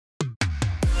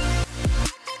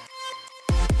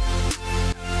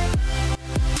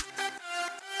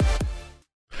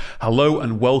Hello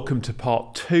and welcome to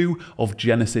part 2 of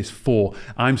Genesis 4.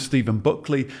 I'm Stephen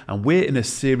Buckley and we're in a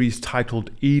series titled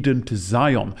Eden to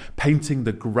Zion, painting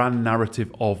the grand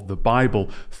narrative of the Bible,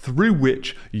 through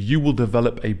which you will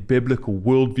develop a biblical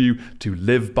worldview to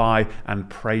live by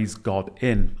and praise God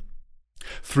in.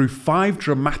 Through 5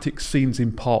 dramatic scenes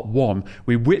in part 1,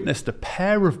 we witnessed a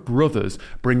pair of brothers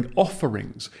bring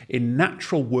offerings in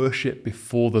natural worship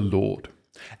before the Lord.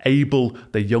 Abel,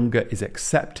 the younger, is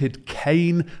accepted.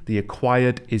 Cain, the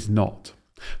acquired, is not.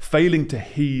 Failing to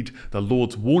heed the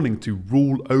Lord's warning to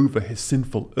rule over his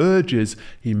sinful urges,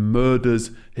 he murders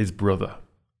his brother.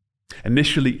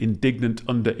 Initially indignant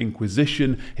under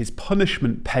Inquisition, his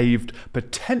punishment paved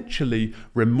potentially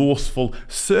remorseful,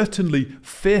 certainly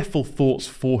fearful thoughts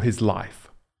for his life.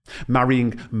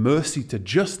 Marrying mercy to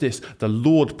justice, the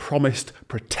Lord promised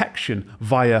protection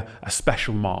via a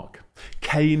special mark.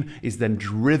 Cain is then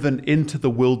driven into the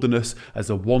wilderness as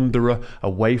a wanderer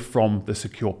away from the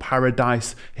secure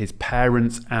paradise, his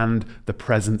parents, and the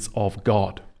presence of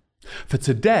God. For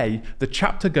today, the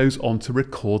chapter goes on to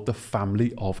record the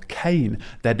family of Cain,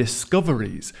 their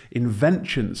discoveries,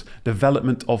 inventions,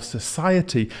 development of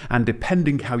society, and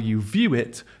depending how you view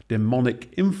it,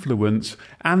 demonic influence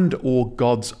and or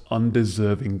God's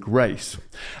undeserving grace.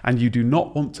 And you do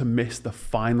not want to miss the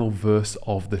final verse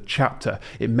of the chapter.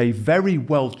 It may very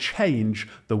well change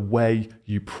the way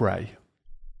you pray.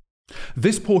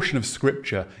 This portion of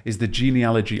scripture is the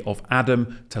genealogy of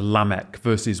Adam to Lamech,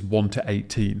 verses 1 to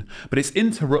 18, but it's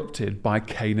interrupted by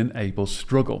Cain and Abel's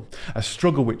struggle, a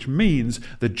struggle which means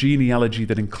the genealogy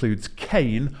that includes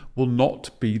Cain will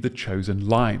not be the chosen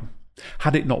line.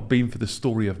 Had it not been for the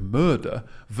story of murder,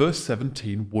 verse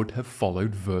 17 would have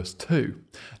followed verse 2.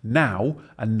 Now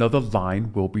another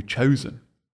line will be chosen.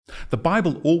 The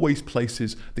Bible always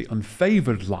places the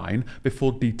unfavoured line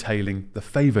before detailing the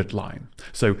favoured line.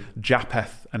 So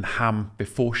Japheth and Ham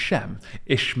before Shem,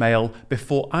 Ishmael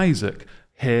before Isaac,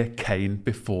 here Cain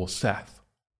before Seth.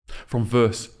 From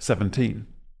verse 17,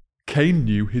 Cain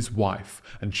knew his wife,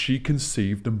 and she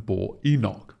conceived and bore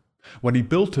Enoch. When he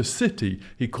built a city,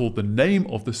 he called the name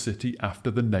of the city after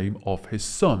the name of his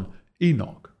son,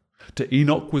 Enoch. To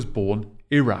Enoch was born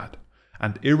Irad,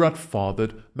 and Irad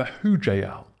fathered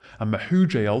Mehujael. And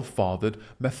Mehujael fathered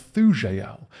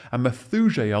Methujael, and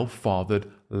Methujael fathered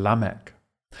Lamech.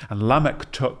 And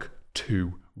Lamech took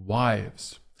 2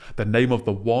 wives. The name of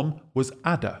the one was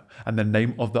Ada, and the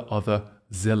name of the other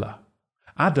Zillah.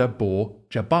 Ada bore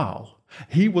Jabal.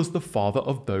 He was the father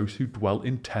of those who dwell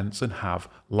in tents and have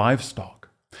livestock.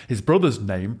 His brother's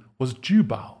name was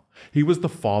Jubal. He was the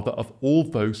father of all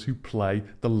those who play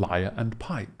the lyre and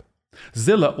pipe.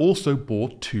 Zillah also bore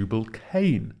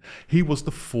Tubal-Cain. He was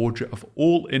the forger of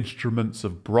all instruments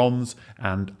of bronze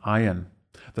and iron.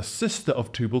 The sister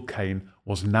of Tubal-Cain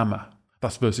was Naamah.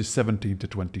 That's verses 17 to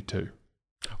 22.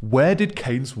 Where did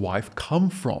Cain's wife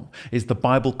come from? Is the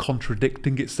Bible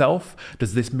contradicting itself?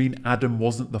 Does this mean Adam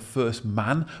wasn't the first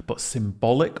man, but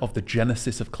symbolic of the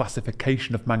genesis of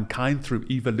classification of mankind through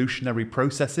evolutionary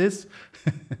processes?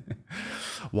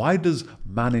 Why does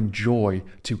man enjoy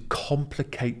to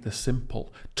complicate the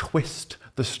simple, twist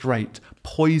the straight,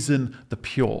 poison the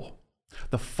pure?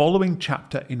 The following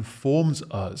chapter informs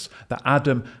us that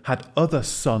Adam had other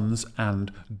sons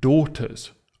and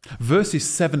daughters. Verses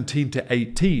 17 to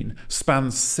 18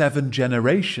 spans 7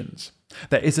 generations.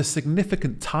 There is a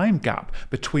significant time gap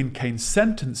between Cain's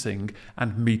sentencing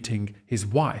and meeting his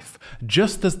wife,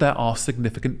 just as there are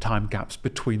significant time gaps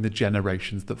between the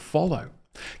generations that follow.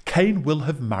 Cain will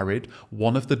have married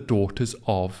one of the daughters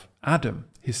of Adam,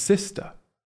 his sister.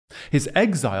 His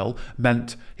exile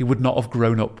meant he would not have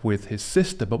grown up with his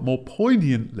sister, but more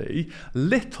poignantly,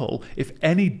 little, if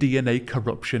any, DNA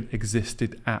corruption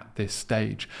existed at this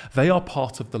stage. They are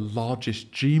part of the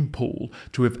largest gene pool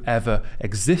to have ever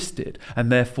existed, and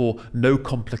therefore no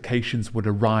complications would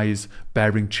arise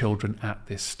bearing children at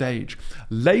this stage.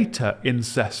 Later,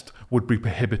 incest would be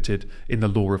prohibited in the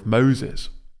law of Moses.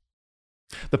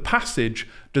 The passage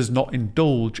does not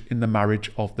indulge in the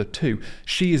marriage of the two.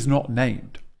 She is not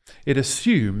named. It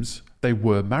assumes they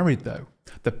were married, though.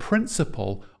 The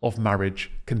principle of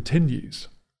marriage continues.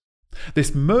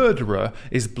 This murderer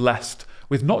is blessed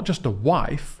with not just a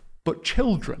wife, but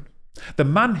children. The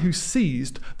man who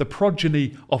seized the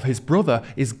progeny of his brother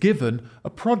is given a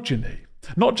progeny.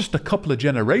 Not just a couple of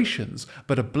generations,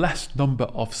 but a blessed number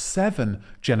of 7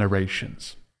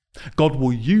 generations. God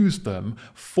will use them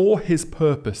for his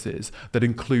purposes that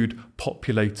include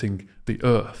populating the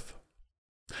earth.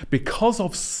 Because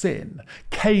of sin,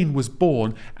 Cain was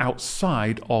born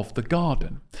outside of the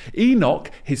garden. Enoch,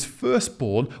 his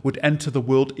firstborn, would enter the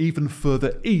world even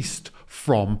further east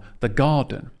from the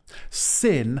garden.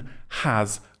 Sin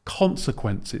has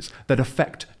consequences that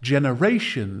affect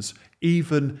generations,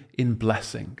 even in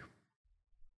blessing.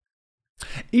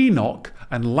 Enoch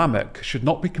and Lamech should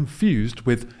not be confused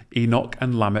with Enoch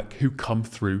and Lamech who come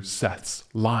through Seth's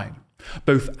line.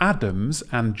 Both Adam's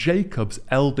and Jacob's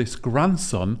eldest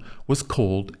grandson was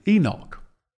called Enoch.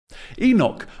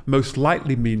 Enoch most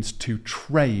likely means to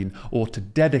train or to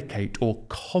dedicate or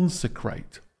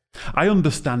consecrate. I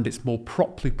understand it's more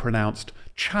properly pronounced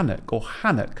Chanukh or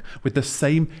Hanuk, with the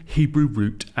same Hebrew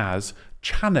root as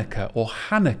Chanukah or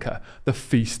Hanukkah, the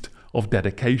feast of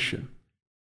dedication.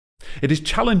 It is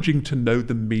challenging to know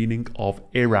the meaning of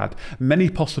Irad. Many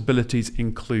possibilities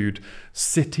include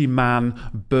city man,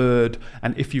 bird,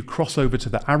 and if you cross over to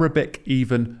the Arabic,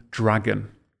 even dragon.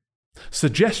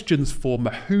 Suggestions for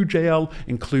Mehujael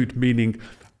include meaning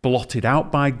blotted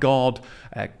out by God,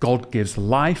 God gives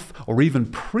life, or even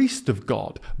priest of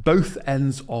God, both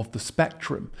ends of the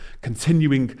spectrum,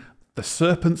 continuing the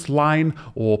serpent's line,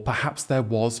 or perhaps there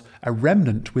was a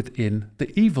remnant within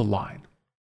the evil line.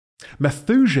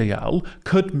 Methujael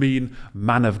could mean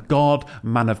man of God,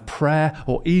 man of prayer,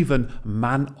 or even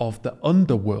man of the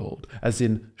underworld, as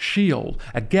in Sheol.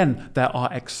 Again, there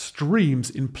are extremes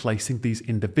in placing these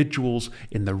individuals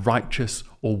in the righteous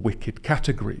or wicked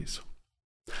categories.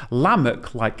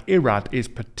 Lamech, like Irad, is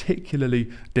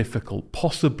particularly difficult,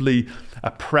 possibly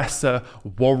oppressor,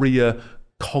 warrior,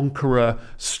 conqueror,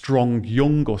 strong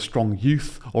young or strong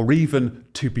youth, or even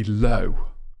to be low.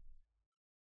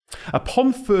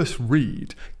 Upon first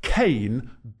read, Cain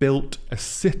built a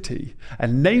city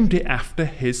and named it after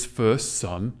his first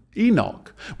son,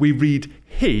 Enoch. We read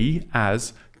he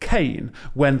as Cain.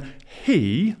 When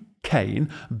he, Cain,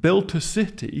 built a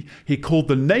city, he called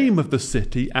the name of the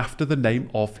city after the name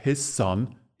of his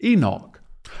son, Enoch.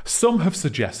 Some have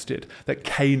suggested that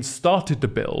Cain started to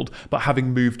build, but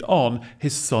having moved on,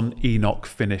 his son Enoch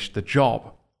finished the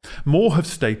job. More have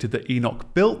stated that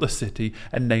Enoch built the city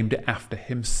and named it after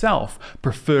himself,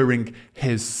 preferring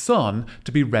his son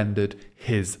to be rendered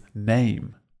his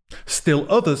name. Still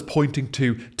others, pointing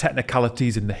to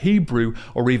technicalities in the Hebrew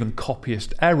or even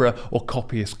copyist error or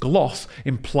copyist gloss,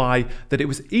 imply that it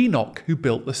was Enoch who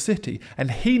built the city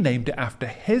and he named it after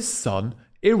his son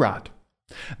Irad.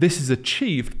 This is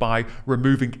achieved by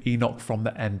removing Enoch from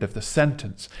the end of the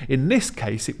sentence. In this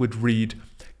case, it would read,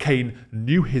 Cain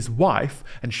knew his wife,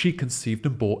 and she conceived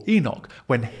and bore Enoch.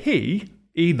 When he,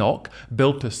 Enoch,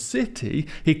 built a city,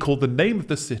 he called the name of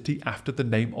the city after the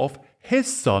name of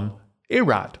his son,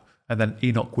 Irad. And then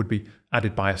Enoch would be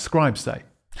added by a scribe, say.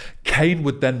 Cain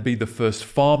would then be the first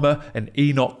farmer, and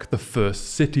Enoch the first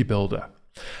city builder.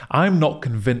 I'm not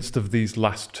convinced of these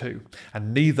last two,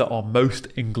 and neither are most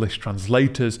English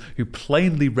translators who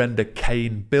plainly render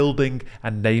Cain building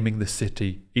and naming the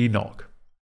city Enoch.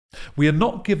 We are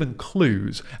not given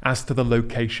clues as to the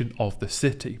location of the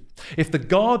city. If the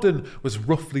garden was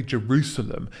roughly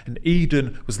Jerusalem and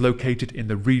Eden was located in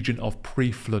the region of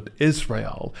pre-flood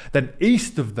Israel, then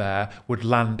east of there would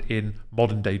land in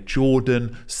modern-day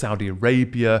Jordan, Saudi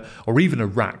Arabia, or even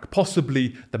Iraq,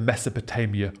 possibly the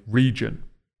Mesopotamia region.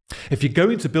 If you're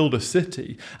going to build a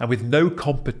city, and with no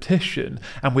competition,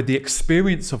 and with the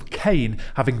experience of Cain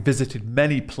having visited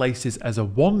many places as a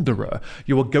wanderer,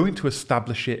 you are going to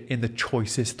establish it in the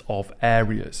choicest of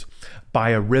areas.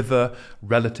 By a river,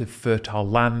 relative fertile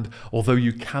land, although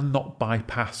you cannot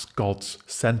bypass God's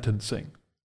sentencing.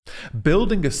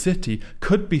 Building a city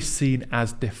could be seen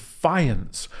as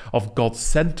defiance of God's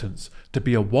sentence to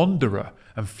be a wanderer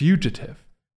and fugitive.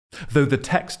 Though the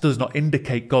text does not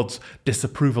indicate God's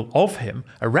disapproval of him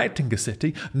erecting a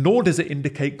city, nor does it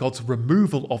indicate God's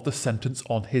removal of the sentence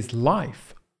on his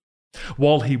life.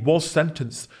 While he was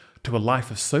sentenced to a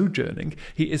life of sojourning,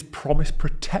 he is promised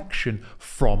protection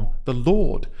from the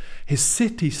Lord. His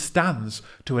city stands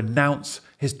to announce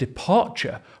his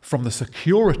departure from the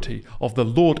security of the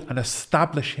Lord and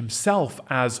establish himself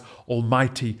as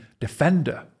Almighty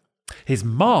Defender. His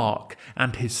mark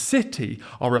and his city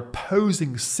are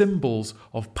opposing symbols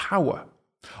of power.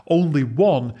 Only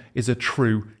one is a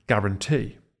true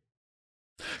guarantee.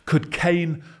 Could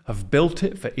Cain have built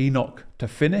it for Enoch to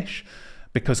finish?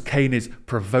 Because Cain is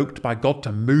provoked by God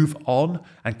to move on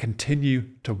and continue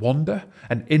to wander?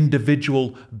 An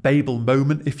individual Babel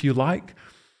moment, if you like?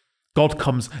 God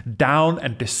comes down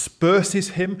and disperses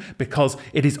him because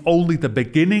it is only the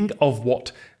beginning of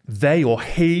what they or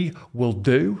he will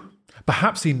do?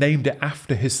 Perhaps he named it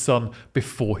after his son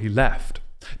before he left.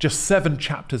 Just 7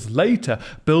 chapters later,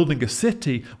 building a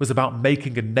city was about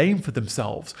making a name for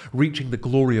themselves, reaching the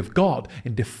glory of God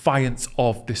in defiance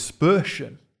of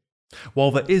dispersion.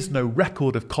 While there is no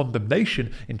record of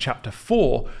condemnation in chapter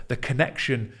 4, the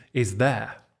connection is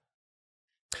there.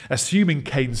 Assuming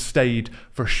Cain stayed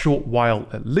for a short while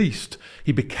at least,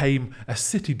 he became a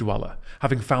city dweller,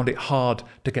 having found it hard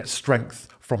to get strength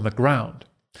from the ground.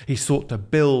 He sought to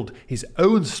build his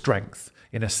own strength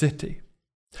in a city.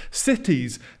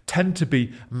 Cities tend to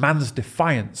be man's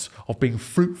defiance of being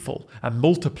fruitful and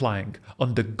multiplying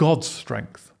under God's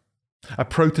strength. A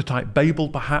prototype Babel,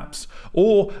 perhaps,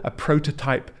 or a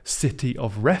prototype city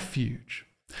of refuge.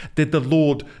 Did the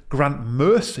Lord grant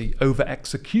mercy over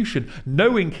execution,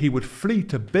 knowing he would flee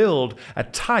to build a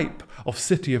type of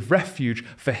city of refuge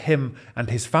for him and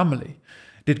his family?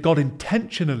 Did God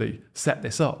intentionally set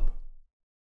this up?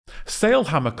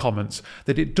 Sailhammer comments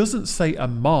that it doesn't say a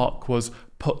mark was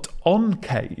put on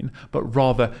Cain, but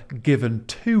rather given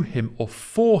to him or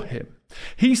for him.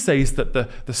 He says that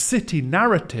the city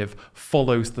narrative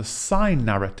follows the sign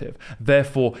narrative.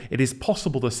 Therefore, it is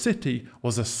possible the city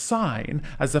was a sign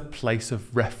as a place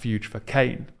of refuge for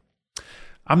Cain.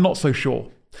 I'm not so sure.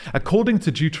 According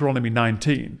to Deuteronomy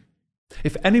 19,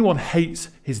 if anyone hates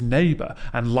his neighbour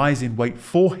and lies in wait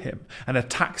for him and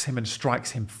attacks him and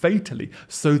strikes him fatally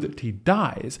so that he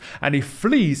dies, and he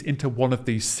flees into one of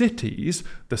these cities,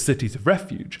 the cities of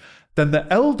refuge, then the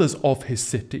elders of his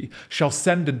city shall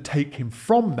send and take him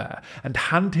from there and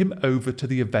hand him over to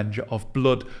the avenger of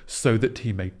blood so that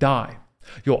he may die.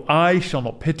 Your eye shall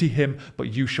not pity him,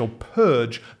 but you shall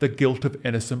purge the guilt of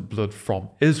innocent blood from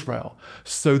Israel,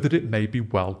 so that it may be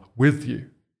well with you.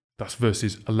 That's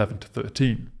verses 11 to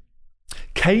 13.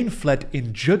 Cain fled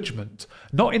in judgment,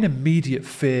 not in immediate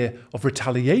fear of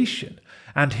retaliation,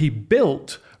 and he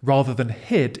built rather than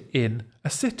hid in a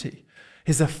city.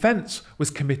 His offence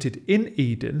was committed in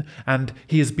Eden, and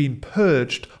he has been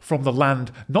purged from the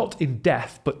land not in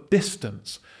death but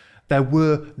distance. There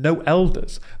were no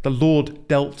elders. The Lord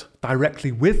dealt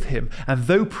directly with him, and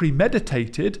though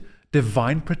premeditated,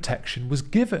 divine protection was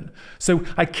given. So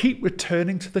I keep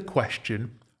returning to the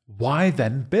question, why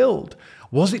then build?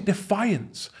 Was it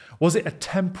defiance? Was it a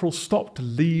temporal stop to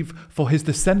leave for his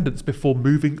descendants before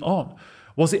moving on?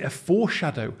 Was it a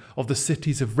foreshadow of the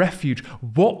cities of refuge?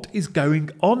 What is going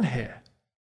on here?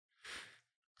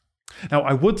 Now,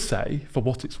 I would say, for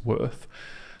what it's worth,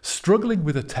 struggling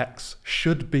with a text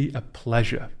should be a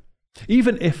pleasure,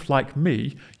 even if, like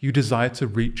me, you desire to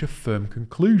reach a firm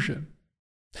conclusion.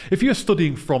 If you're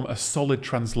studying from a solid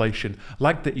translation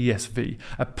like the ESV,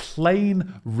 a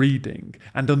plain reading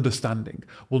and understanding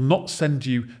will not send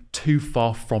you too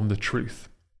far from the truth.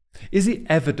 Is it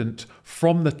evident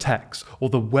from the text or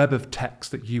the web of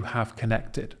text that you have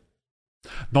connected?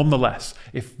 Nonetheless,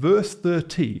 if verse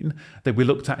 13 that we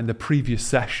looked at in the previous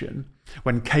session,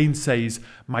 when Cain says,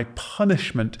 "My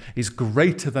punishment is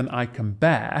greater than I can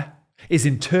bear," is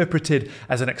interpreted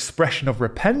as an expression of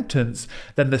repentance,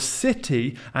 then the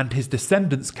city and his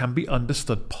descendants can be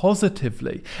understood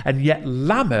positively. And yet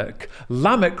Lamech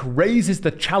raises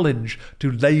the challenge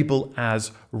to label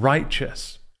as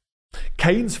righteous.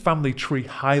 Cain's family tree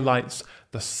highlights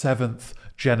the 7th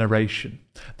generation.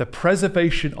 The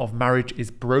preservation of marriage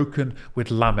is broken with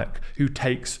Lamech, who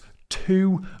takes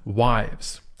 2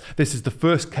 wives. This is the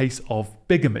first case of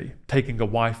bigamy, taking a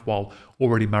wife while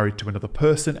already married to another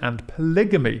person, and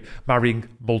polygamy, marrying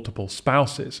multiple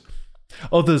spouses.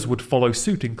 Others would follow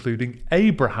suit, including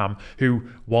Abraham, who,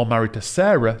 while married to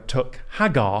Sarah, took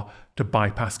Hagar to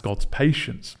bypass God's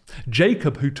patience.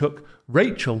 Jacob, who took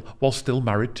Rachel while still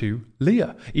married to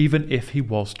Leah, even if he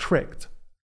was tricked.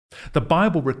 The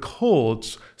Bible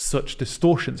records such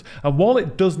distortions, and while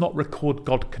it does not record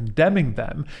God condemning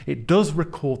them, it does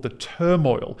record the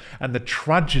turmoil and the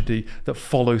tragedy that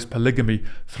follows polygamy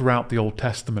throughout the Old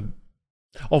Testament.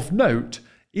 Of note,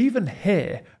 even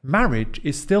here, marriage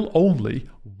is still only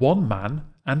one man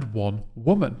and one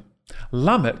woman.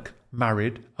 Lamech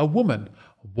married a woman,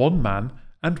 one man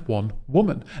and one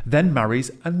woman, then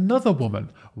marries another woman,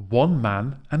 one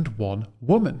man and one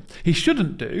woman. He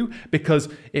shouldn't do, because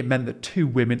it meant that 2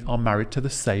 women are married to the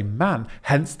same man,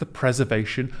 hence the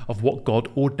preservation of what God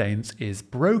ordains is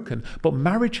broken. But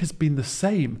marriage has been the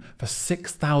same for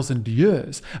 6,000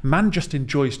 years. Man just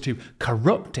enjoys to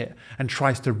corrupt it and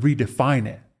tries to redefine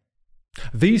it.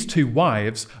 These 2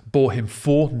 wives bore him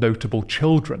 4 notable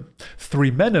children, 3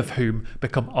 men of whom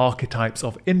become archetypes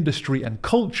of industry and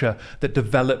culture that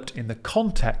developed in the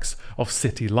context of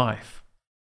city life.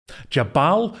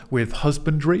 Jabal with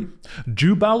husbandry,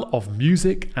 Jubal of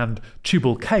music, and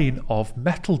Tubal-Cain of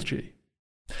metallurgy.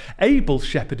 Abel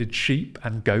shepherded sheep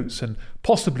and goats and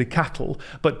possibly cattle,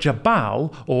 but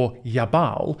Jabal, or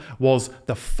Yabal, was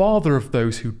the father of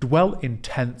those who dwell in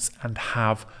tents and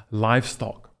have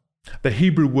livestock. The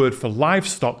Hebrew word for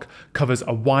livestock covers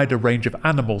a wider range of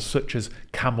animals such as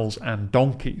camels and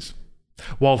donkeys.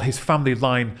 While his family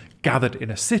line gathered in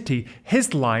a city,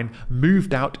 his line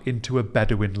moved out into a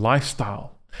Bedouin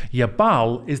lifestyle.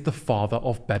 Yabal is the father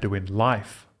of Bedouin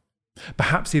life.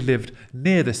 Perhaps he lived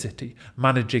near the city,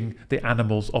 managing the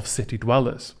animals of city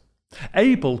dwellers.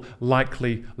 Abel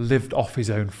likely lived off his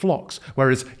own flocks,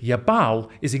 whereas Yabal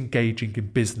is engaging in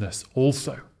business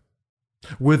also.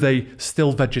 Were they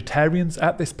still vegetarians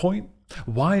at this point?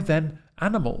 Why then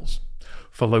animals?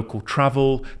 For local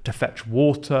travel, to fetch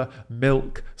water,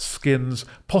 milk, skins,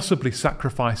 possibly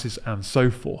sacrifices, and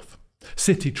so forth.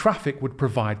 City traffic would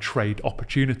provide trade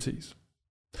opportunities.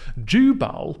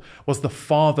 Jubal was the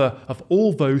father of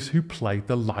all those who played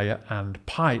the lyre and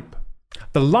pipe.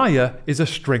 The lyre is a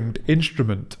stringed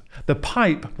instrument. The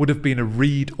pipe would have been a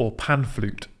reed or pan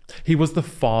flute. He was the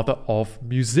father of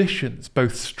musicians,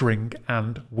 both string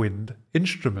and wind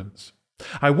instruments.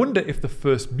 I wonder if the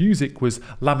first music was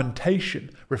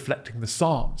lamentation, reflecting the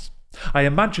Psalms. I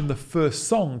imagine the first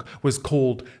song was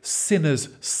called Sinner's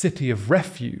City of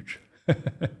Refuge.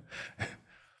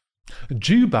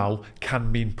 Jubal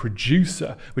can mean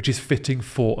producer, which is fitting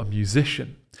for a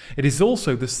musician. It is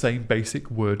also the same basic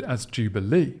word as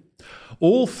Jubilee.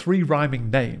 All three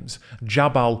rhyming names,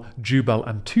 Jabal, Jubal,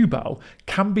 and Tubal,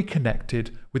 can be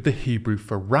connected with the Hebrew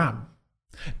for ram.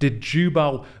 Did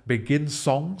Jubal begin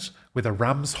songs with a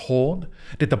ram's horn?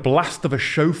 Did the blast of a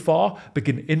shofar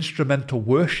begin instrumental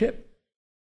worship?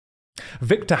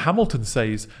 Victor Hamilton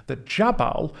says that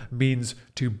Jabal means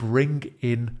to bring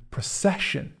in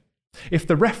procession. If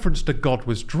the reference to God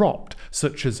was dropped,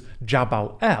 such as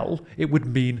Jabal El, it would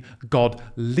mean God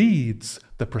leads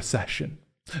the procession.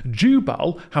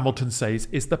 Jubal, Hamilton says,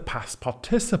 is the past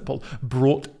participle,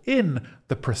 brought in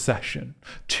the procession.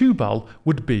 Tubal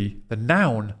would be the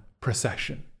noun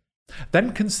procession.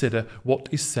 Then consider what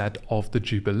is said of the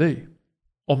Jubilee.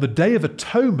 On the Day of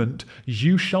Atonement,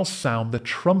 you shall sound the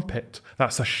trumpet.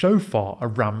 That's a shofar, a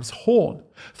ram's horn,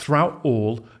 throughout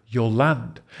all your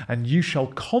land. And you shall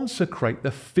consecrate the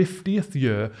 50th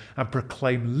year and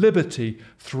proclaim liberty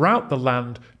throughout the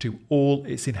land to all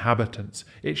its inhabitants.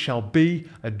 It shall be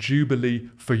a jubilee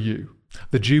for you.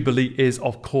 The Jubilee is,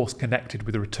 of course, connected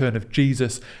with the return of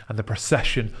Jesus and the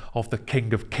procession of the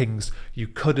King of Kings. You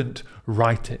couldn't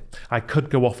write it. I could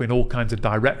go off in all kinds of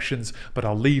directions, but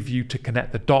I'll leave you to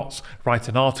connect the dots, write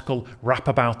an article, rap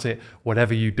about it,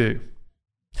 whatever you do.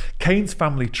 Cain's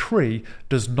family tree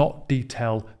does not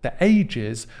detail the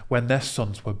ages when their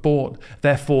sons were born.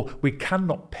 Therefore, we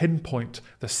cannot pinpoint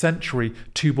the century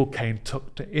Tubal-Cain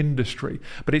took to industry,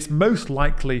 but it's most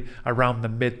likely around the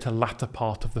mid to latter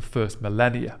part of the first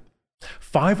millennia.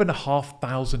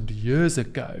 5,500 years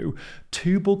ago,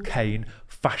 Tubal-Cain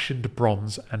fashioned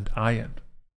bronze and iron.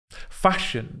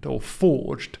 Fashioned or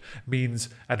forged means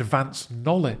advanced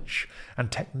knowledge and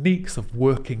techniques of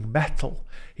working metal.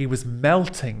 He was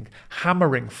melting,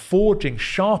 hammering, forging,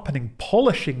 sharpening,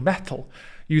 polishing metal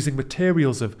using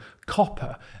materials of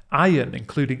copper, iron,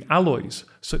 including alloys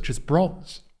such as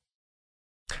bronze.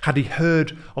 Had he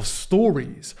heard of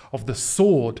stories of the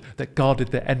sword that guarded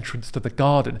the entrance to the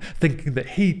garden, thinking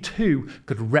that he too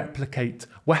could replicate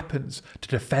weapons to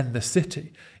defend the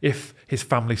city if his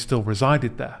family still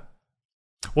resided there?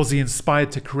 Was he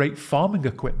inspired to create farming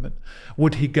equipment?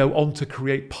 Would he go on to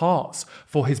create parts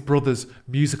for his brother's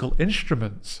musical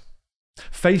instruments?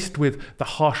 Faced with the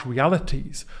harsh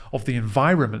realities of the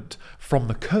environment from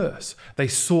the curse, they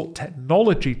sought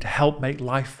technology to help make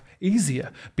life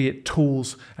easier, be it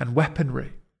tools and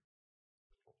weaponry.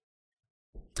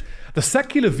 The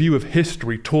secular view of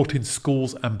history taught in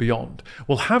schools and beyond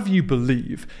will have you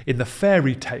believe in the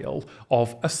fairy tale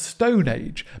of a Stone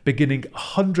Age beginning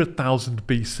 100,000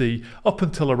 BC up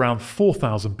until around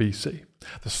 4,000 BC.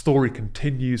 The story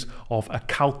continues of a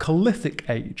Chalcolithic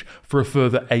age for a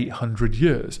further 800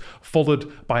 years,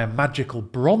 followed by a magical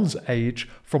Bronze Age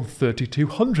from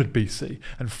 3200 BC,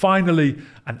 and finally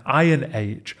an Iron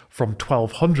Age from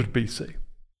 1200 BC.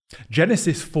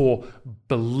 Genesis 4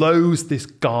 blows this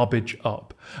garbage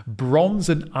up. Bronze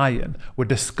and iron were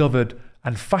discovered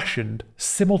and fashioned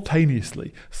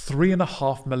simultaneously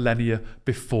 3.5 millennia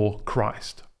before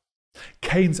Christ.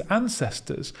 Cain's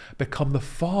ancestors become the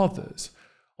fathers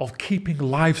of keeping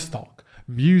livestock,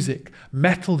 music,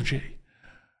 metallurgy.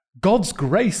 God's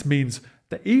grace means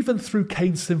that even through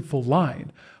Cain's sinful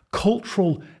line,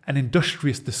 cultural and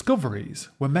industrious discoveries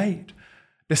were made.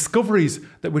 discoveries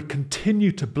that would continue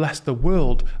to bless the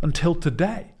world until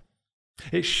today.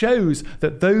 It shows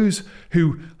that those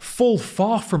who fall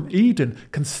far from Eden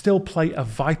can still play a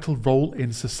vital role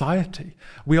in society.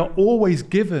 We are always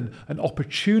given an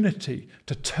opportunity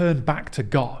to turn back to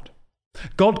God.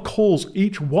 God calls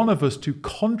each one of us to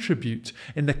contribute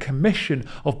in the commission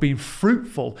of being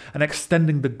fruitful and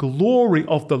extending the glory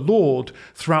of the Lord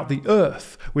throughout the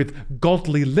earth with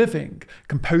godly living,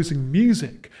 composing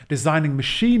music, designing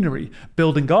machinery,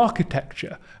 building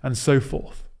architecture, and so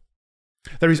forth.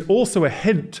 There is also a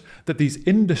hint that these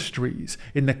industries,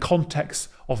 in the context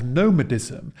of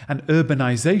nomadism and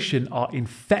urbanization, are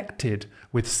infected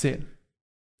with sin.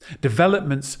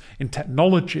 Developments in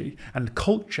technology and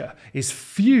culture is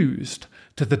fused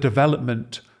to the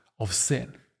development of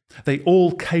sin. They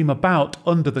all came about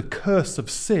under the curse of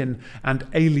sin and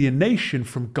alienation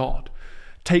from God.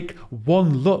 Take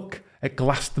one look at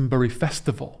Glastonbury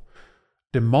Festival.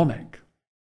 Demonic.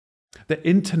 The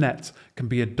internet can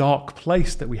be a dark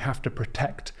place that we have to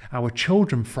protect our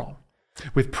children from.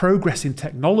 With progress in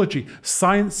technology,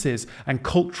 sciences, and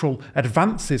cultural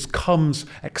advances comes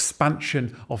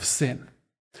expansion of sin.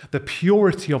 The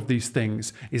purity of these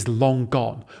things is long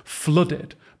gone,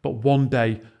 flooded, but one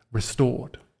day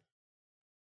restored.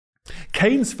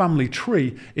 Cain's family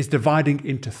tree is dividing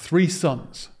into 3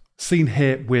 sons, seen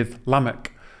here with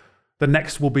Lamech. The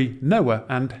next will be Noah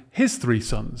and his 3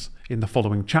 sons in the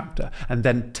following chapter, and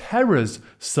then Terah's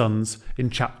sons in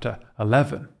chapter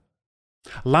 11.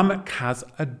 Lamech has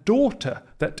a daughter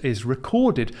that is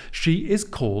recorded. She is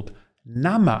called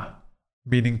Naamah,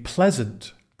 meaning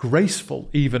pleasant, graceful,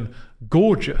 even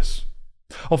gorgeous.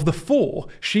 Of the 4,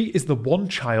 she is the one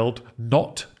child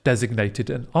not designated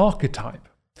an archetype.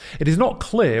 It is not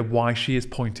clear why she is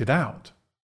pointed out.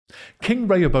 King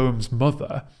Rehoboam's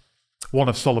mother, one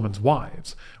of Solomon's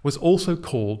wives, was also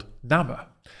called Naamah.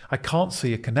 I can't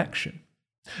see a connection.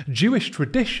 Jewish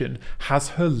tradition has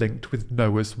her linked with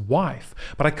Noah's wife,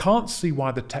 but I can't see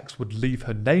why the text would leave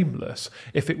her nameless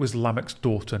if it was Lamech's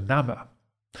daughter Naamah.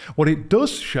 What it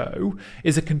does show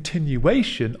is a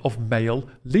continuation of male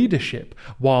leadership,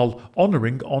 while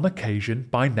honouring on occasion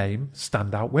by name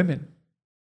standout women.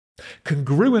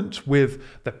 Congruent with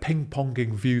the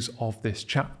ping-ponging views of this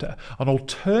chapter, an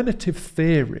alternative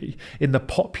theory in the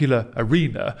popular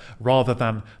arena, rather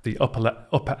than the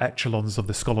upper echelons of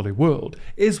the scholarly world,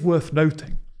 is worth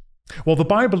noting. While the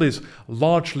Bible is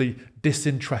largely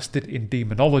disinterested in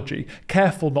demonology,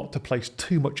 careful not to place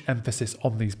too much emphasis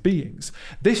on these beings,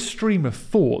 this stream of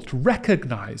thought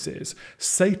recognises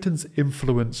Satan's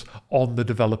influence on the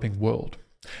developing world.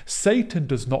 Satan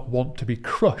does not want to be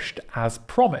crushed as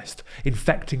promised,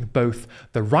 infecting both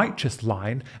the righteous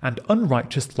line and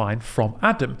unrighteous line from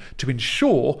Adam to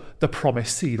ensure the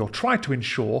promised seed, or try to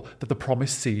ensure that the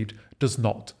promised seed does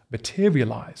not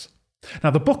materialize. Now,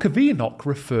 the book of Enoch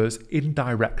refers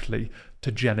indirectly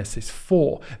to Genesis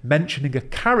 4, mentioning a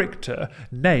character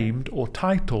named or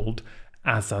titled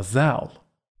Azazel.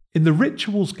 In the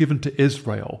rituals given to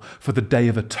Israel for the Day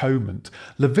of Atonement,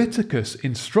 Leviticus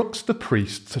instructs the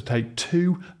priests to take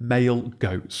 2 male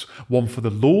goats, one for the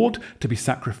Lord to be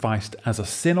sacrificed as a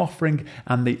sin offering,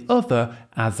 and the other,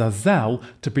 Azazel,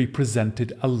 to be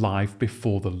presented alive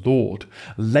before the Lord.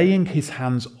 Laying his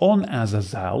hands on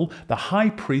Azazel, the high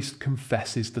priest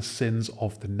confesses the sins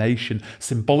of the nation,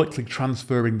 symbolically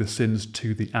transferring the sins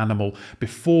to the animal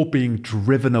before being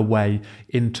driven away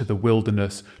into the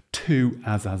wilderness to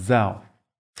Azazel.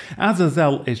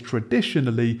 Azazel is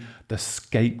traditionally the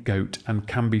scapegoat and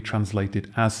can be translated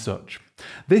as such.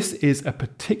 This is a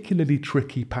particularly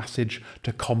tricky passage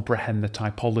to comprehend the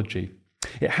typology.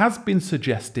 It has been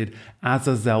suggested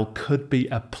Azazel could be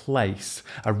a place,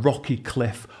 a rocky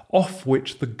cliff off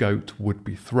which the goat would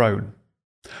be thrown.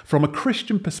 From a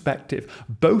Christian perspective,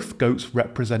 both goats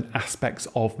represent aspects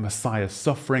of Messiah's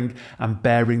suffering and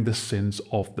bearing the sins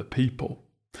of the people.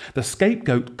 The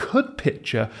scapegoat could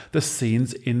picture the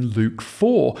scenes in Luke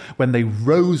 4 when they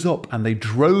rose up and they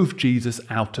drove Jesus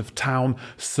out of town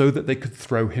so that they could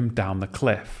throw him down the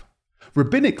cliff.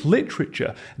 Rabbinic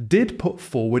literature did put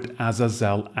forward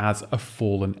Azazel as a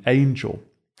fallen angel.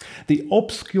 The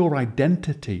obscure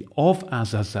identity of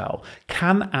Azazel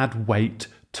can add weight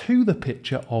to the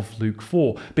picture of Luke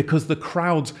 4 because the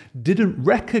crowds didn't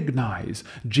recognize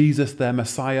Jesus, their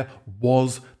Messiah,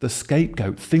 was the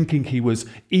scapegoat, thinking he was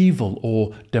evil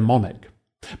or demonic.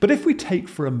 But if we take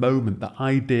for a moment the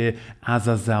idea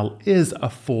Azazel is a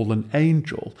fallen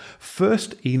angel, 1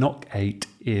 Enoch 8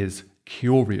 is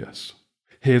curious.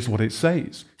 Here's what it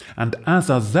says. And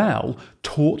Azazel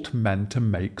taught men to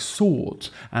make swords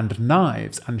and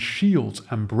knives and shields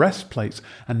and breastplates,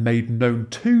 and made known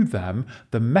to them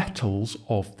the metals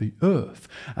of the earth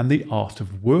and the art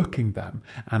of working them,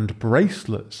 and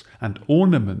bracelets and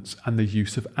ornaments, and the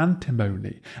use of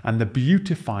antimony, and the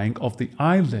beautifying of the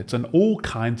eyelids, and all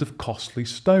kinds of costly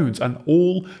stones, and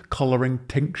all colouring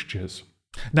tinctures.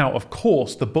 Now, of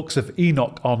course, the books of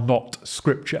Enoch are not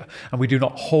Scripture, and we do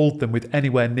not hold them with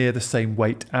anywhere near the same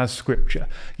weight as Scripture.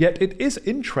 Yet it is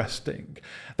interesting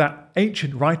that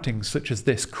ancient writings such as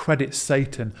this credit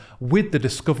Satan with the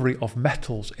discovery of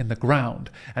metals in the ground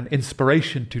and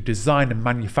inspiration to design and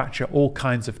manufacture all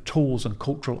kinds of tools and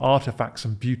cultural artifacts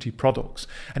and beauty products.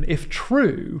 And if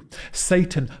true,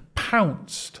 Satan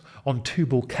pounced on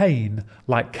Tubal-Cain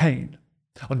like Cain,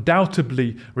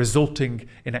 undoubtedly resulting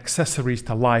in accessories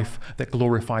to life that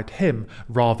glorified him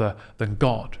rather than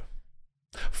God.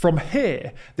 From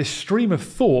here, this stream of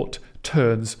thought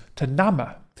turns to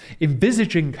Naamah,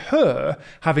 envisaging her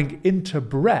having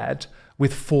interbred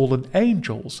with fallen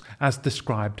angels as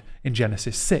described in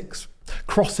Genesis 6.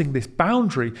 Crossing this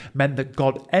boundary meant that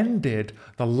God ended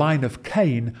the line of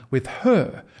Cain with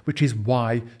her, which is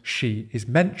why she is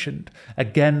mentioned.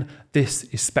 Again, this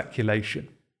is speculation.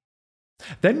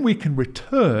 Then we can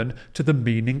return to the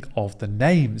meaning of the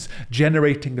names,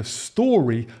 generating a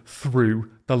story through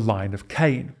the line of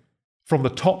Cain. From the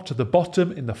top to the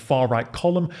bottom in the far right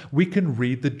column, we can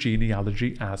read the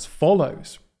genealogy as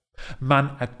follows.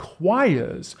 Man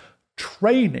acquires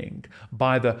training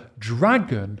by the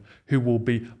dragon who will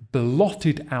be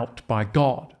blotted out by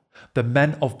God. The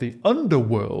men of the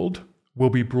underworld will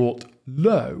be brought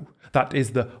low. That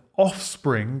is the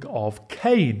offspring of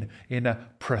Cain in a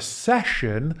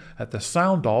procession at the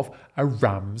sound of a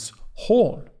ram's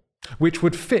horn, which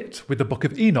would fit with the book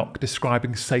of Enoch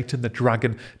describing Satan the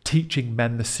dragon teaching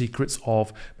men the secrets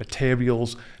of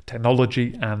materials,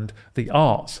 technology, and the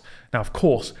arts. Now, of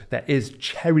course, there is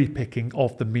cherry picking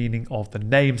of the meaning of the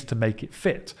names to make it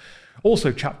fit.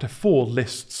 Also, chapter 4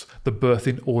 lists the birth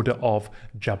in order of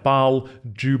Jabal,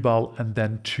 Jubal, and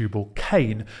then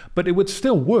Tubal-Cain, but it would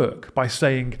still work by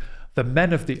saying the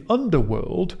men of the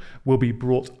underworld will be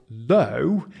brought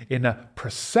low in a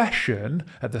procession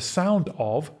at the sound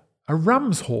of a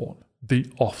ram's horn, the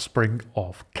offspring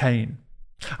of Cain.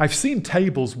 I've seen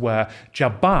tables where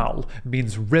Jabal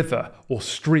means river or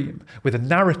stream, with a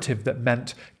narrative that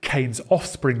meant Cain's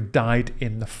offspring died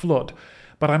in the flood,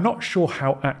 but I'm not sure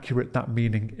how accurate that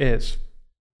meaning is.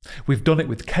 We've done it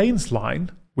with Cain's line,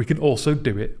 we can also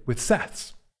do it with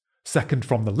Seth's. Second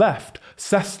from the left,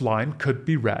 Seth's line could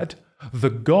be read, the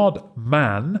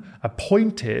God-man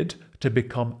appointed to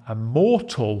become a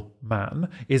mortal man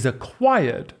is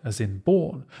acquired, as in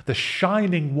born. The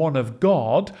shining one of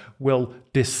God will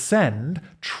descend,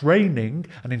 training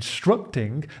and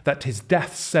instructing that his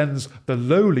death sends the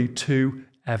lowly to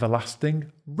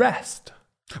everlasting rest,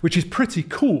 which is pretty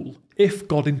cool if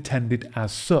God intended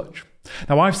as such.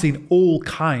 Now, I've seen all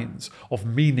kinds of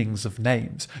meanings of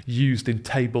names used in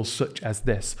tables such as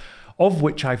this, of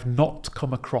which I've not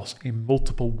come across in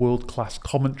multiple world-class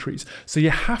commentaries. So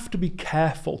you have to be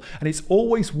careful, and it's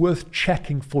always worth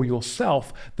checking for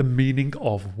yourself the meaning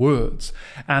of words,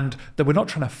 and that we're not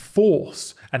trying to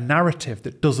force a narrative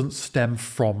that doesn't stem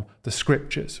from the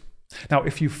scriptures. Now,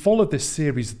 if you followed this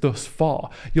series thus far,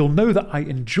 you'll know that I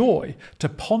enjoy to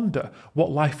ponder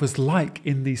what life was like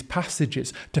in these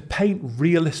passages, to paint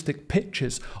realistic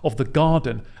pictures of the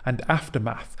garden and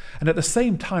aftermath, and at the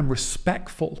same time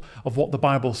respectful of what the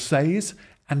Bible says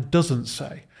and doesn't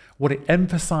say, what it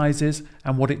emphasizes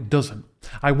and what it doesn't.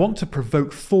 I want to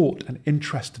provoke thought and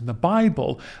interest in the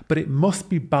Bible, but it must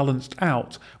be balanced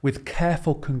out with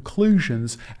careful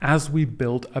conclusions as we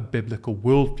build a biblical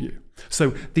worldview.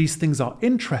 So these things are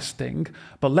interesting,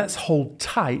 but let's hold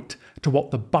tight to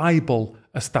what the Bible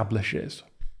establishes.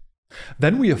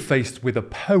 Then we are faced with a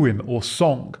poem or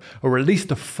song, or at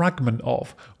least a fragment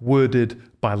of, worded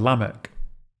by Lamech.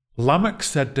 Lamech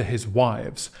said to his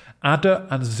wives, Ada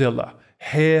and Zillah,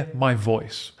 hear my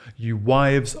voice, you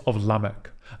wives of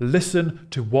Lamech. Listen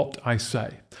to what I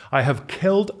say. I have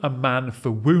killed a man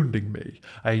for wounding me,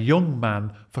 a young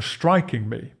man for striking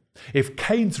me. If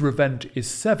Cain's revenge is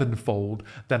sevenfold,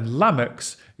 then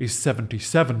Lamech's is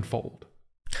 77-fold.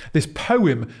 This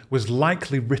poem was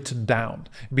likely written down,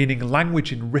 meaning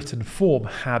language in written form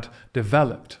had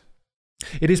developed.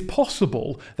 It is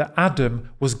possible that Adam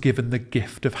was given the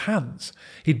gift of hands.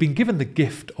 He'd been given the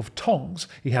gift of tongues.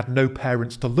 He had no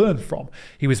parents to learn from.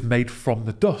 He was made from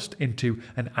the dust into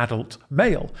an adult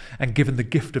male and given the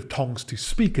gift of tongues to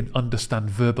speak and understand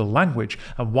verbal language,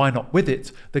 and why not with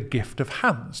it the gift of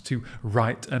hands to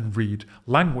write and read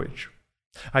language.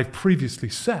 I've previously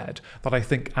said that I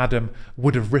think Adam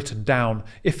would have written down,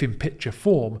 if in picture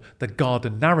form, the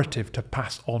garden narrative to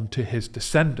pass on to his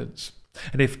descendants.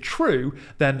 And if true,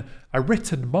 then a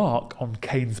written mark on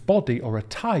Cain's body or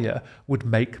attire would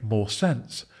make more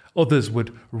sense. Others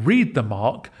would read the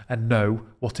mark and know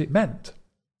what it meant.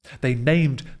 They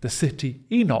named the city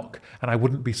Enoch, and I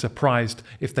wouldn't be surprised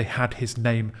if they had his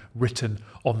name written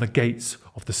on the gates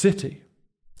of the city.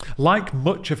 Like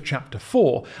much of chapter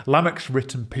 4, Lamech's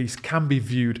written piece can be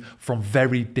viewed from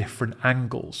very different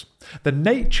angles. The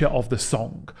nature of the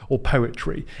song or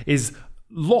poetry is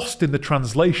lost in the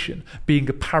translation, being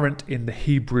apparent in the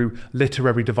Hebrew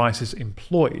literary devices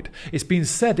employed. It's been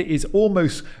said it is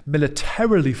almost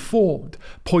militarily formed,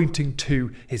 pointing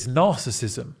to his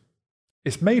narcissism.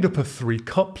 It's made up of 3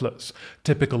 couplets,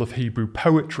 typical of Hebrew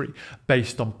poetry,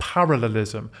 based on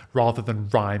parallelism rather than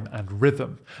rhyme and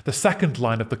rhythm. The second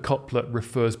line of the couplet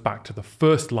refers back to the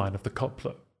first line of the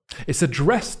couplet. It's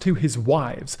addressed to his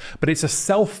wives, but it's a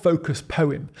self-focused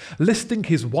poem, listing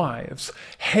his wives.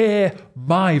 Hear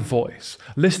my voice.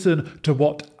 Listen to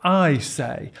what I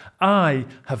say. I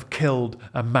have killed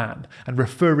a man, and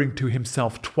referring to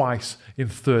himself twice in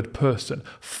third person,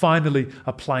 finally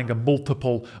applying a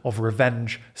multiple of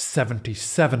revenge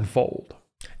 77-fold.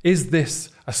 Is this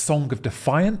a song of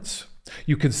defiance?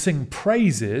 You can sing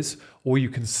praises or you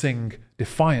can sing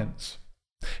defiance.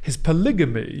 His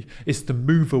polygamy is to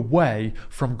move away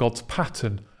from God's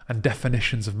pattern and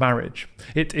definitions of marriage.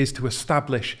 It is to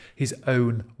establish his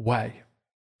own way.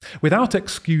 Without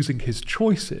excusing his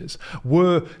choices,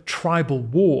 were tribal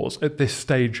wars at this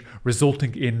stage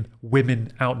resulting in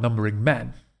women outnumbering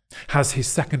men? Has his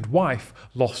second wife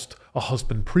lost a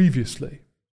husband previously?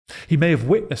 He may have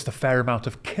witnessed a fair amount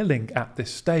of killing at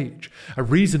this stage, a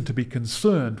reason to be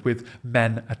concerned with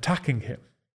men attacking him.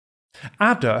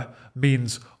 Ada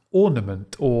means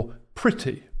ornament or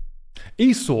pretty.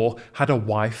 Esau had a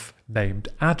wife named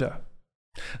Ada.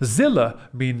 Zillah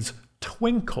means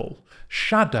twinkle,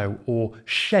 shadow or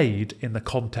shade in the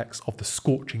context of the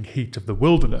scorching heat of the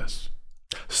wilderness.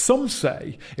 Some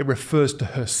say it refers to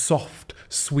her soft,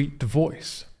 sweet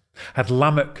voice. Had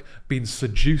Lamech been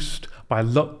seduced by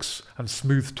looks and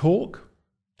smooth talk?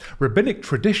 Rabbinic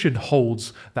tradition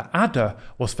holds that Ada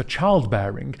was for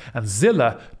childbearing and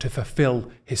Zillah to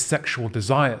fulfill his sexual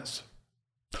desires.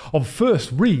 On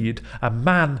first read, a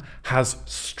man has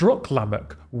struck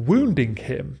Lamech, wounding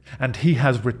him, and he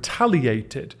has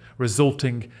retaliated,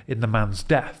 resulting in the man's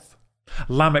death.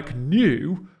 Lamech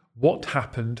knew what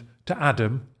happened to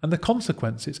Adam and the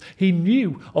consequences. He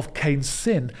knew of Cain's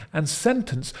sin and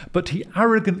sentence, but he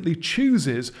arrogantly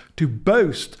chooses to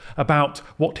boast about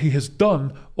what he has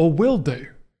done or will do,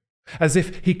 as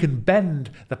if he can bend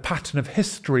the pattern of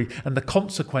history and the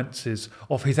consequences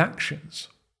of his actions.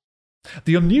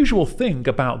 The unusual thing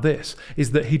about this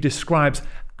is that he describes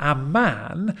a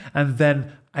man and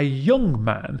then a young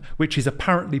man, which is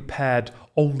apparently paired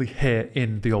only here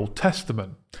in the Old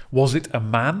Testament. Was it a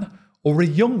man or a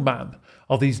young man?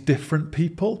 Are these different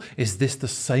people? Is this the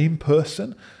same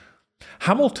person?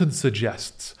 Hamilton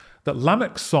suggests that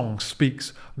Lamech's song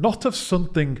speaks not of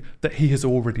something that he has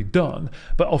already done,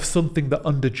 but of something that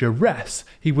under duress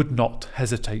he would not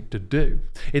hesitate to do.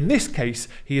 In this case,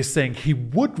 he is saying he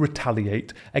would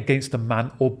retaliate against a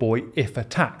man or boy if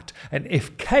attacked, and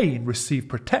if Cain received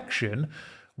protection,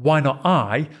 why not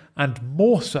I, and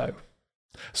more so?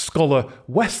 Scholar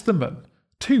Westerman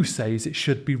too says it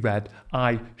should be read,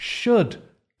 I should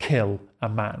kill a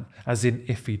man, as in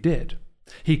if he did.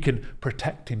 He can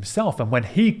protect himself, and when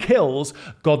he kills,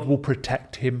 God will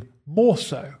protect him more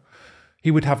so.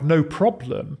 He would have no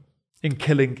problem in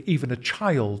killing even a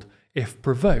child if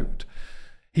provoked.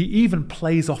 He even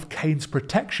plays off Cain's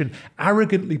protection,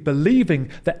 arrogantly believing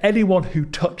that anyone who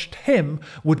touched him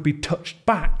would be touched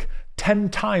back 10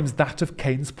 times that of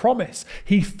Cain's promise.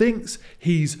 He thinks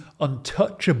he's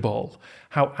untouchable.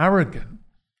 How arrogant.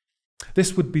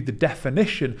 This would be the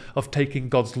definition of taking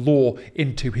God's law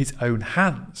into his own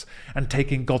hands and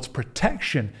taking God's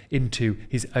protection into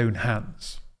his own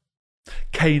hands.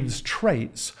 Cain's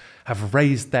traits have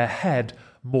raised their head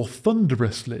more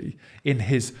thunderously in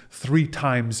his 3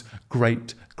 times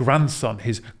great grandson,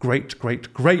 his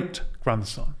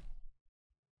great-great-great-grandson.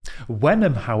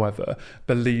 Wenham, however,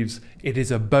 believes it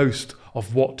is a boast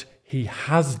of what he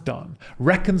has done,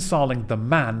 reconciling the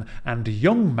man and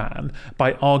young man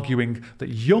by arguing that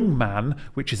young man,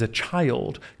 which is a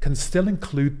child, can still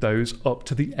include those up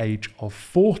to the age of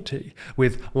 40,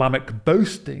 with Lamech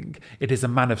boasting it is a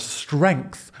man of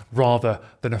strength rather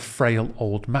than a frail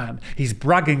old man. He's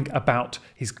bragging about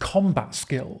his combat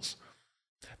skills.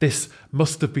 This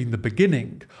must have been the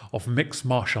beginning of mixed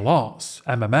martial arts,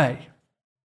 MMA.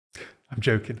 I'm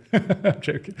joking. I'm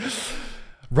joking.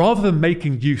 Rather than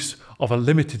making use of a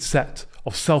limited set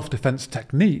of self-defense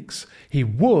techniques, he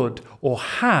would or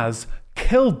has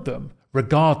killed them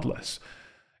regardless.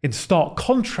 In stark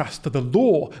contrast to the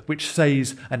law, which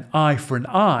says an eye for an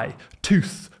eye,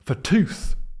 tooth for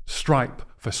tooth, stripe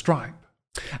for stripe.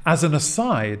 As an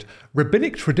aside,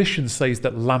 rabbinic tradition says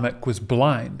that Lamech was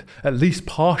blind, at least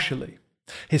partially.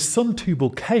 His son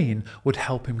Tubal-Cain would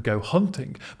help him go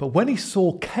hunting, but when he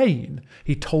saw Cain,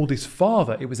 he told his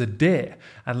father it was a deer,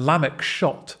 and Lamech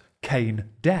shot Cain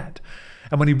dead.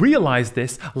 And when he realized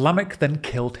this, Lamech then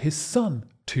killed his son,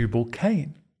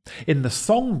 Tubal-Cain. In the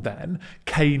song then,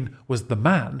 Cain was the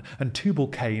man, and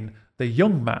Tubal-Cain the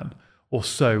young man, or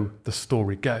so the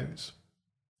story goes.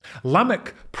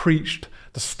 Lamech preached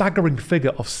the staggering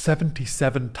figure of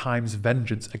 77 times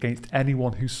vengeance against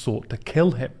anyone who sought to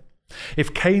kill him.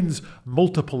 If Cain's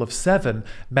multiple of 7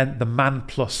 meant the man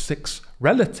plus 6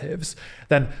 relatives,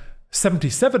 then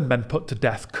 77 men put to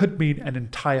death could mean an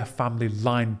entire family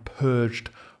line purged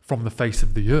from the face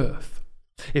of the earth.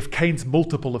 If Cain's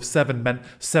multiple of 7 meant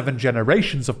 7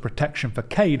 generations of protection for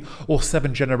Cain, or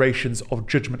 7 generations of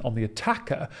judgment on the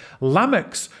attacker,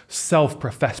 Lamech's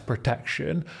self-professed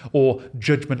protection, or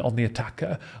judgment on the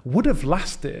attacker, would have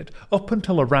lasted up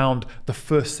until around the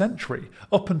 1st century,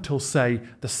 up until, say,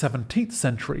 the 17th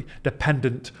century,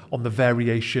 dependent on the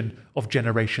variation of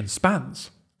generation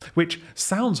spans. Which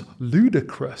sounds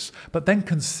ludicrous, but then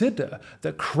consider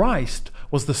that Christ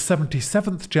was the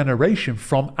 77th generation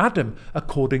from Adam,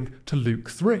 according to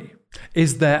Luke 3.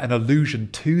 Is there an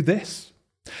allusion to this?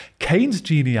 Cain's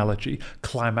genealogy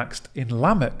climaxed in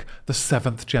Lamech, the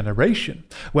 7th generation,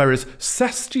 whereas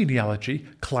Seth's genealogy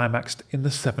climaxed in the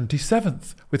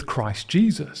 77th, with Christ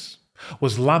Jesus.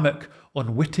 Was Lamech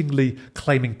unwittingly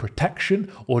claiming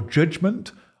protection or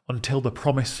judgment until the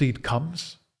promised seed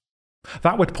comes?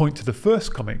 That would point to the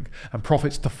first coming, and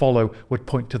prophets to follow would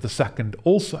point to the second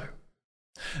also.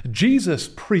 Jesus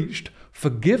preached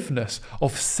forgiveness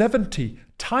of 70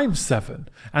 times 7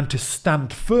 and to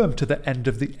stand firm to the end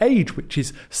of the age, which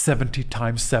is 70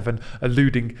 times 7,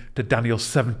 alluding to Daniel's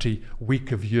 70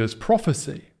 week of years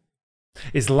prophecy.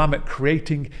 Is Lamech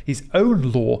creating his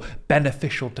own law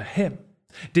beneficial to him?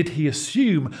 Did he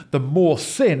assume the more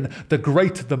sin, the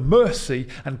greater the mercy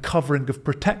and covering of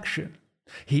protection?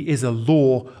 He is a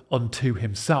law unto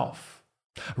himself.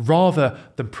 Rather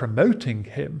than promoting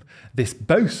him, this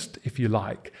boast, if you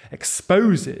like,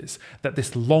 exposes that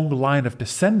this long line of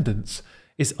descendants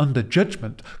is under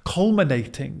judgment,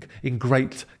 culminating in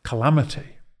great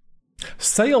calamity.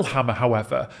 Sailhammer,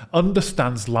 however,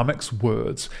 understands Lamech's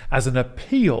words as an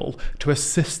appeal to a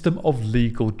system of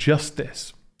legal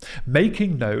justice,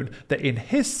 making known that in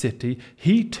his city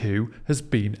he too has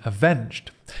been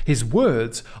avenged. His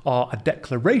words are a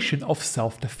declaration of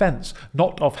self-defense,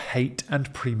 not of hate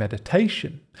and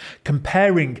premeditation.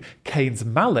 Comparing Cain's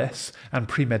malice and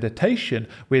premeditation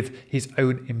with his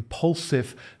own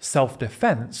impulsive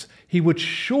self-defense, he would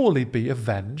surely be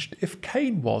avenged if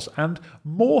Cain was, and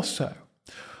more so.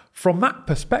 From that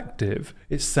perspective,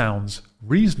 it sounds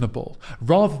reasonable.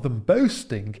 Rather than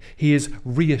boasting, he is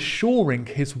reassuring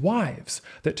his wives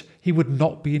that he would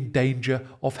not be in danger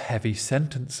of heavy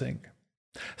sentencing.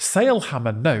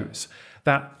 Sailhammer notes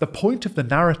that the point of the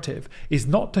narrative is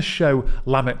not to show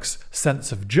Lamech's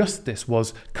sense of justice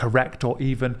was correct or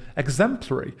even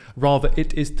exemplary. Rather,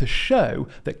 it is to show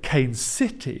that Cain's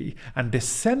city and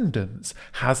descendants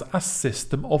has a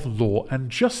system of law and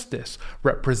justice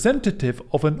representative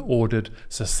of an ordered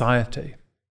society.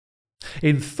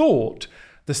 In thought,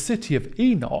 the city of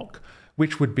Enoch,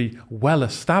 which would be well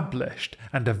established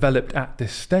and developed at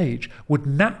this stage, would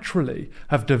naturally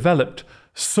have developed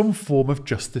some form of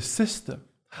justice system.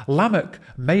 Lamech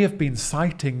may have been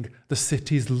citing the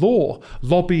city's law,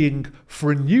 lobbying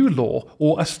for a new law,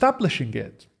 or establishing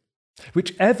it.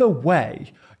 Whichever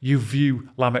way you view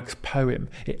Lamech's poem,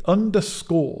 it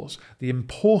underscores the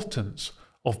importance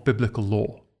of biblical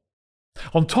law.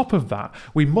 On top of that,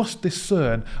 we must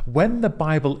discern when the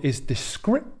Bible is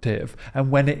descriptive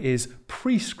and when it is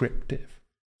prescriptive.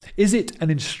 Is it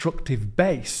an instructive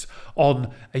base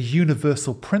on a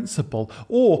universal principle,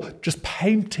 or just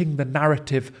painting the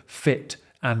narrative fit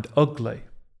and ugly?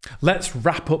 Let's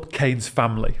wrap up Cain's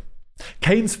family.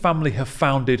 Cain's family have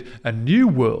founded a new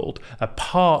world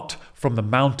apart from the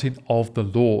mountain of the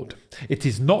Lord. It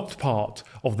is not part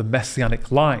of the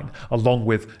messianic line, along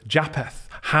with Japheth,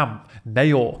 Ham,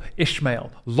 Nahor,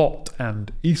 Ishmael, Lot,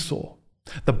 and Esau.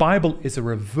 The Bible is a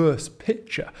reverse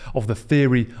picture of the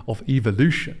theory of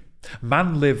evolution.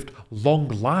 Man lived long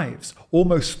lives,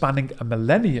 almost spanning a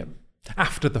millennium.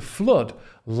 After the flood,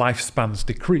 lifespans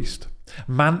decreased.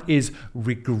 Man is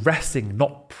regressing,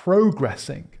 not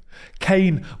progressing.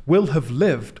 Cain will have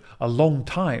lived a long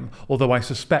time, although I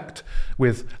suspect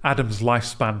with Adam's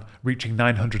lifespan reaching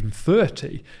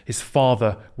 930, his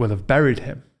father will have buried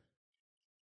him.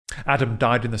 Adam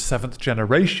died in the 7th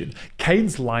generation.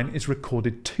 Cain's line is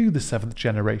recorded to the 7th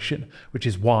generation, which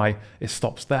is why it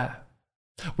stops there.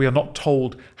 We are not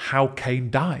told how Cain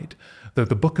died, though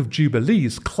the book of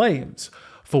Jubilees claims,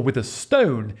 "For with a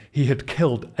stone he had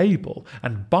killed Abel,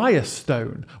 and by a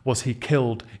stone was he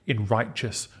killed in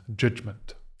righteous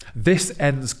judgment." This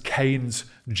ends Cain's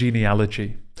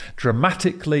genealogy,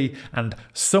 dramatically and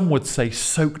some would say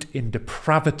soaked in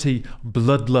depravity,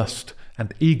 bloodlust,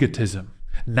 and egotism,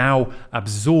 now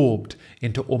absorbed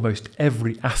into almost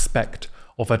every aspect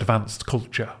of advanced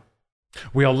culture.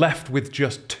 We are left with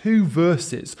just 2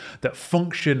 verses that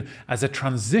function as a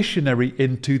transitionary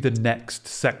into the next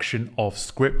section of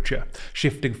Scripture,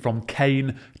 shifting from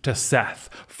Cain to Seth,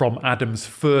 from Adam's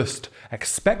first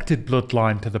expected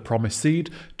bloodline to the promised seed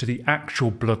to the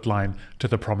actual bloodline to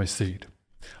the promised seed.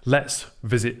 Let's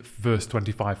visit verse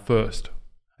 25 first.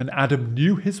 "And Adam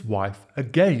knew his wife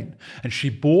again, and she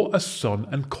bore a son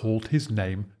and called his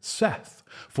name Seth.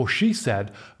 For she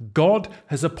said, God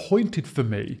has appointed for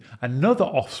me another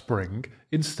offspring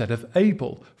instead of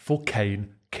Abel, for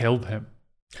Cain killed him."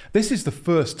 This is the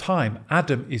first time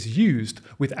Adam is used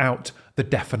without the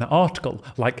definite article,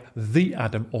 like the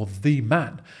Adam or the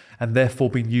man, and therefore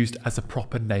being used as a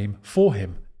proper name for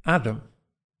him, Adam.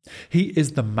 He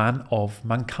is the man of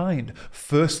mankind,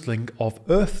 firstling of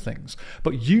earthlings,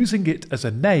 but using it as a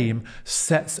name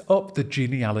sets up the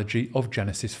genealogy of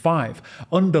Genesis 5,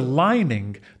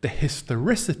 underlining the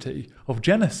historicity of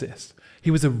Genesis. He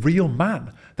was a real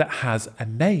man that has a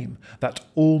name that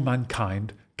all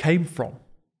mankind came from.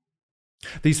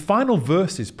 These final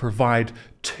verses provide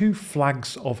 2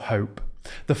 flags of hope.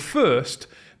 The first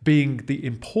being the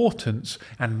importance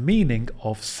and meaning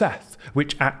of Seth,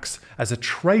 which acts as a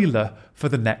trailer for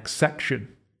the next section.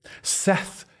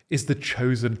 Seth is the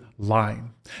chosen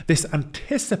line. This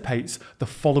anticipates the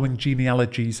following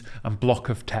genealogies and block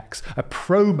of text, a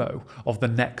promo of the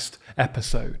next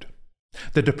episode.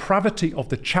 The depravity of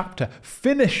the chapter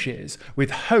finishes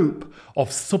with hope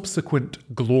of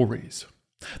subsequent glories.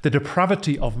 The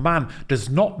depravity of man does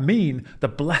not mean the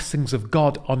blessings of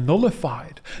God are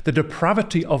nullified. The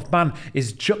depravity of man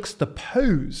is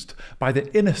juxtaposed by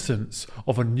the innocence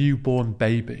of a newborn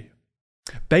baby.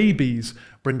 Babies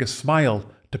bring a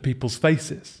smile to people's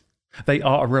faces. They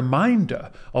are a reminder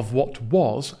of what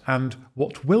was and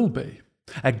what will be,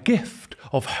 a gift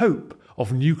of hope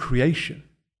of new creation.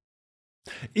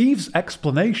 Eve's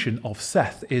explanation of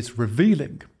Seth is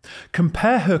revealing.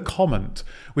 Compare her comment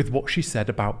with what she said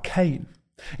about Cain.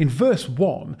 In verse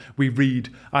 1, we read,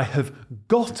 "I have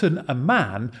gotten a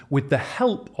man with the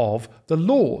help of the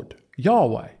Lord,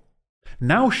 Yahweh."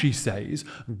 Now she says,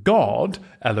 God,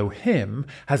 Elohim,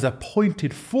 has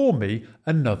appointed for me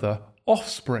another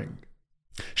offspring.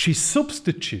 She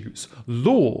substitutes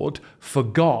Lord for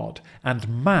God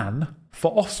and man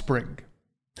for offspring.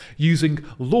 Using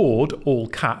Lord, all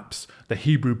caps, the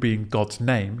Hebrew being God's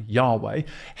name, Yahweh,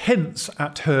 hints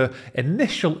at her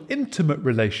initial intimate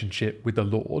relationship with the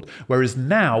Lord, whereas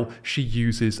now she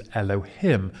uses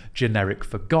Elohim, generic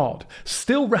for God,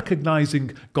 still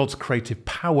recognizing God's creative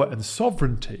power and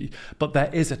sovereignty, but there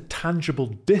is a tangible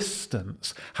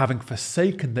distance, having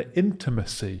forsaken the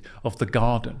intimacy of the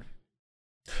garden.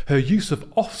 Her use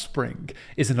of offspring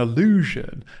is an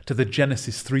allusion to the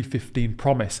Genesis 3:15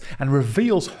 promise and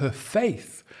reveals her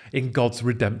faith in God's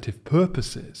redemptive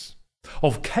purposes.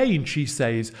 Of Cain, she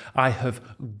says, "I have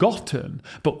gotten,"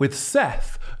 but with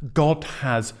Seth, God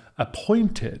has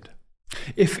appointed.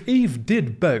 If Eve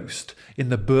did boast in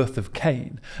the birth of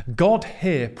Cain, God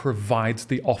here provides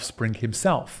the offspring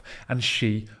himself, and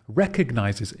she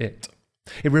recognizes it.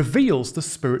 It reveals the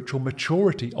spiritual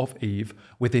maturity of Eve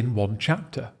within one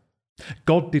chapter.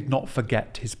 God did not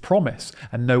forget his promise,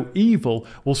 and no evil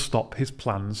will stop his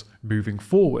plans moving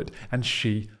forward, and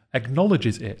she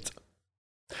acknowledges it.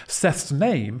 Seth's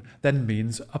name then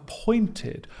means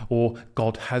appointed, or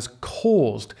God has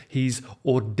caused, he's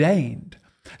ordained.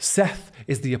 Seth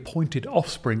is the appointed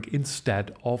offspring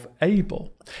instead of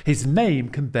Abel. His name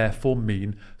can therefore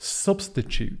mean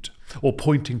substitute, or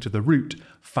pointing to the root,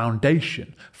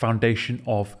 foundation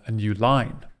of a new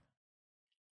line.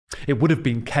 It would have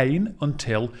been Cain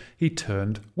until he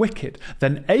turned wicked.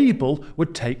 Then Abel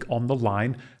would take on the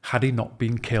line had he not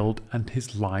been killed and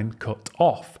his line cut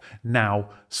off. Now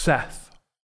Seth.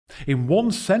 In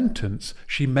one sentence,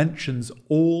 she mentions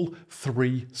all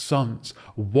three sons.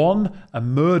 One a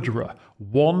murderer,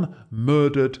 one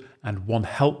murdered, and one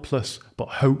helpless but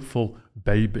hopeful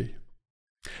baby.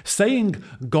 Saying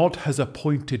God has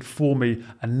appointed for me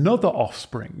another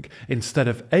offspring instead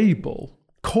of Abel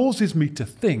causes me to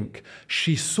think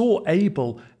she saw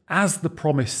Abel as the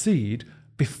promised seed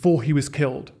before he was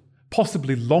killed,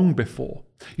 possibly long before.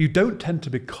 You don't tend to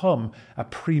become a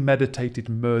premeditated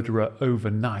murderer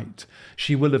overnight.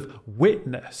 She will have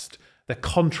witnessed the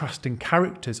contrasting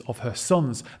characters of her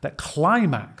sons that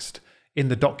climaxed in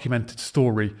the documented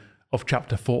story of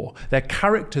chapter 4. Their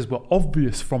characters were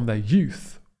obvious from their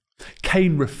youth.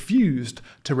 Cain refused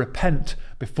to repent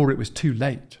before it was too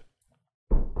late.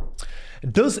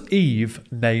 Does Eve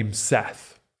name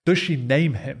Seth? Does she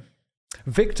name him?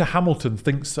 Victor Hamilton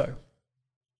thinks so.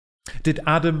 Did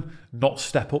Adam not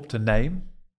step up to name?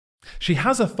 She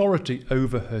has authority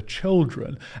over her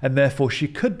children, and therefore she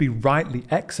could be rightly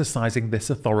exercising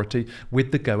this authority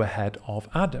with the go-ahead of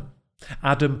Adam.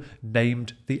 Adam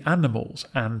named the animals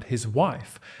and his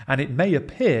wife, and it may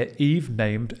appear Eve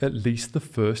named at least the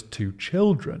first two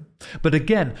children. But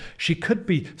again, she could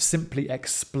be simply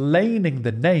explaining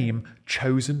the name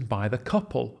chosen by the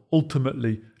couple,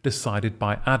 ultimately decided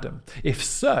by Adam. If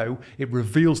so, it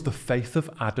reveals the faith of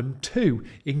Adam too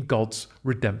in God's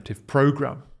redemptive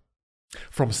program.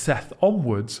 From Seth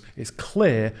onwards, it's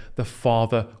clear the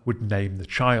father would name the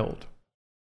child.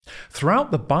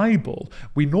 Throughout the Bible,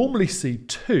 we normally see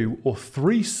 2 or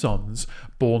 3 sons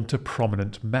born to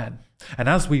prominent men. And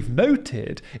as we've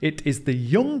noted, it is the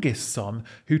youngest son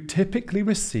who typically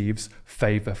receives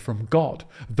favour from God,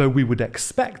 though we would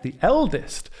expect the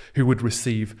eldest who would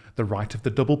receive the right of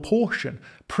the double portion,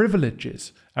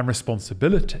 privileges and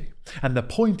responsibility. And the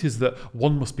point is that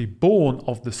one must be born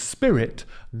of the Spirit,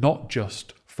 not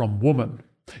just from woman.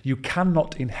 You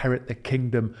cannot inherit the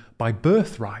kingdom by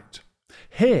birthright.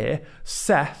 Here,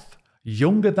 Seth,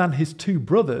 younger than his 2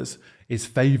 brothers, is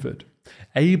favoured.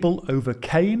 Abel over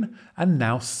Cain, and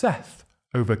now Seth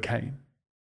over Cain.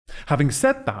 Having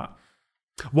said that,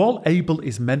 while Abel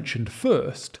is mentioned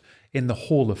first in the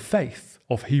Hall of Faith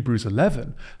of Hebrews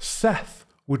 11, Seth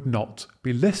would not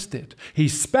be listed.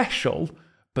 He's special,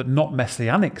 but not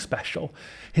messianic special.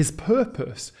 His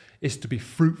purpose is to be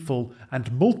fruitful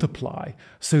and multiply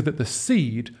so that the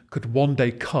seed could one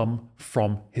day come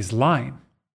from his line.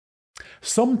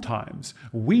 Sometimes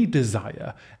we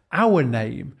desire our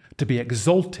name to be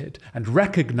exalted and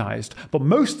recognized, but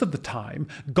most of the time,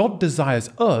 God desires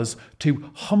us to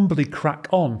humbly crack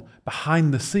on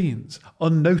behind the scenes,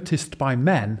 unnoticed by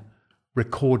men,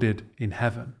 recorded in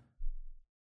heaven.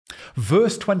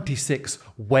 Verse 26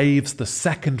 waves the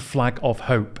second flag of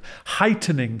hope,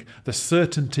 heightening the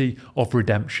certainty of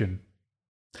redemption.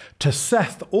 To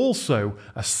Seth also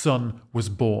a son was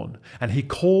born, and he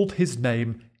called his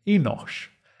name Enosh.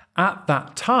 At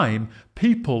that time,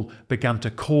 people began to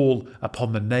call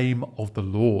upon the name of the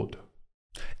Lord.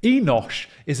 Enosh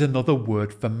is another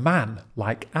word for man,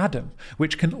 like Adam,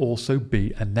 which can also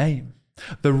be a name.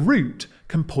 The root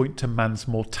can point to man's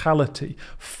mortality,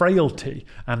 frailty,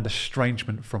 and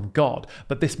estrangement from God,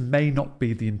 but this may not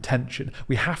be the intention.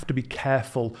 We have to be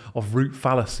careful of root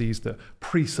fallacies that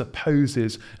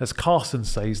presupposes, as Carson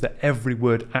says, that every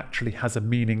word actually has a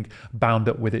meaning bound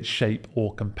up with its shape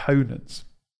or components.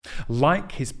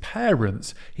 Like his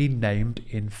parents, he named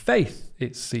in faith,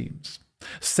 it seems.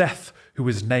 Seth, who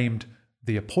was named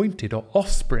the appointed or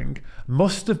offspring,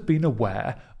 must have been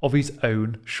aware of his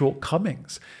own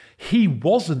shortcomings. He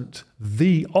wasn't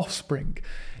the offspring.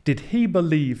 Did he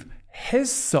believe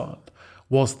his son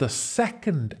was the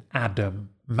second Adam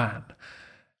man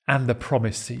and the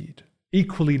promised seed?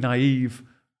 Equally naive,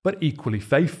 but equally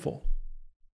faithful.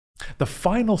 The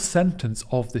final sentence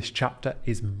of this chapter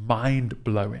is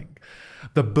mind-blowing.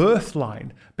 The birth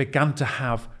line began to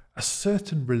have a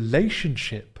certain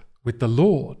relationship with the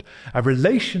Lord, a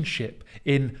relationship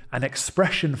in an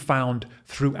expression found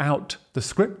throughout the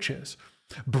scriptures.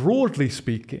 Broadly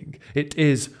speaking, it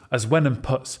is, as Wenham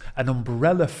puts, an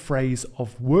umbrella phrase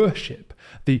of worship,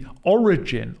 the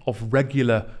origin of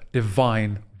regular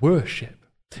divine worship.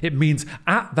 It means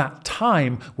at that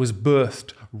time was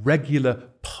birthed regular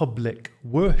public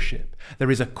worship.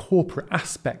 There is a corporate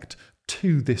aspect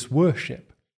to this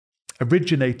worship.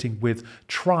 originating with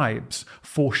tribes,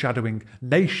 foreshadowing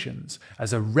nations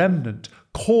as a remnant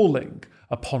calling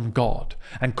upon God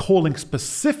and calling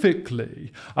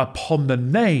specifically upon the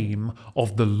name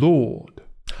of the Lord.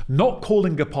 Not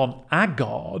calling upon a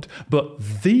God,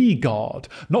 but the God.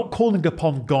 Not calling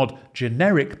upon God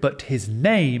generic, but his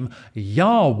name,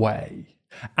 Yahweh.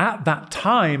 At that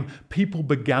time, people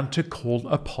began to call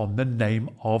upon the name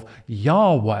of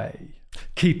Yahweh.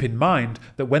 Keep in mind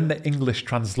that when the English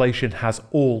translation has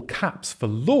all caps for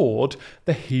Lord,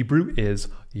 the Hebrew is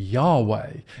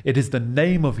Yahweh. It is the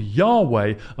name of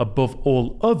Yahweh above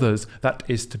all others that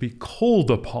is to be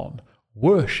called upon,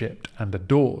 worshipped and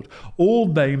adored. All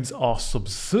names are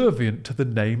subservient to the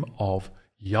name of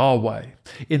Yahweh.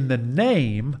 In the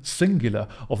name, singular,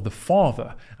 of the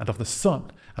Father and of the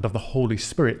Son and of the Holy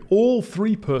Spirit, all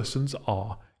three persons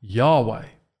are Yahweh,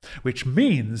 which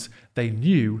means they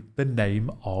knew the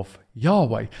name of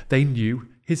Yahweh. They knew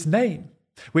his name,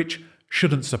 which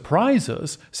shouldn't surprise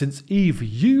us since Eve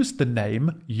used the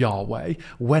name Yahweh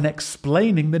when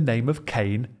explaining the name of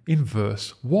Cain in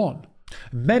verse 1.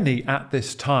 Many at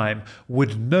this time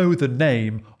would know the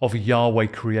name of Yahweh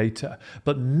Creator,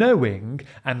 but knowing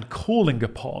and calling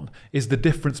upon is the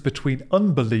difference between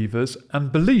unbelievers and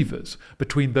believers,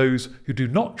 between those who do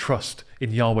not trust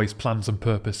in Yahweh's plans and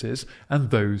purposes and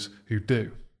those who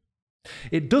do.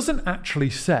 It doesn't actually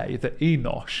say that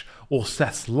Enosh or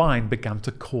Seth's line began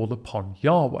to call upon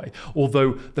Yahweh,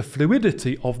 although the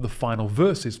fluidity of the final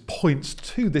verses points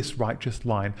to this righteous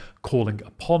line calling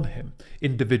upon him,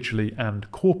 individually and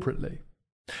corporately.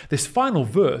 This final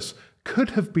verse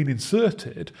could have been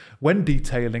inserted when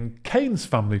detailing Cain's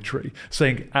family tree,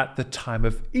 saying at the time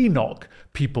of Enoch,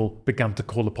 people began to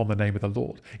call upon the name of the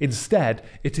Lord. Instead,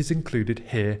 it is included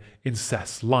here in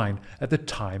Seth's line at the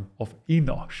time of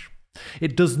Enosh.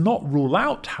 It does not rule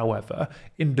out, however,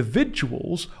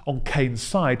 individuals on Cain's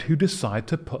side who decide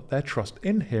to put their trust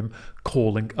in him,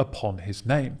 calling upon his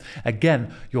name.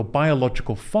 Again, your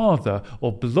biological father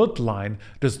or bloodline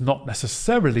does not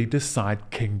necessarily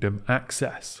decide kingdom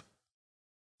access.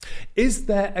 Is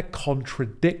there a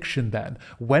contradiction then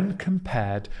when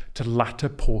compared to latter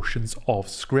portions of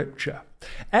Scripture?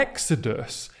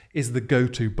 Exodus is the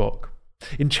go-to book.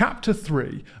 In chapter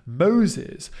 3,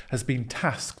 Moses has been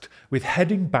tasked with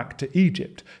heading back to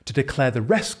Egypt to declare the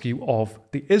rescue of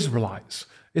the Israelites.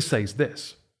 It says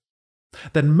this: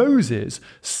 "Then Moses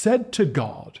said to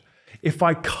God, 'If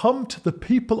I come to the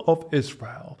people of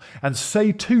Israel and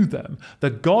say to them,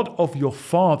 the God of your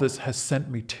fathers has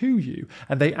sent me to you,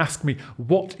 and they ask me,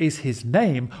 what is his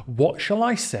name? What shall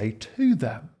I say to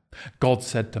them?' God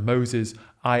said to Moses,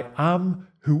 'I am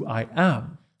who I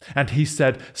am.' And he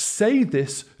said, 'Say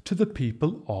this to the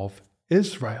people of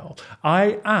Israel,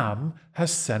 I am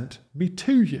has sent me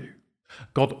to you.'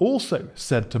 God also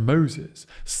said to Moses,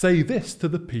 'Say this to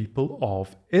the people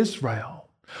of Israel,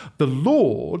 the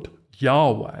Lord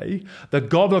Yahweh, the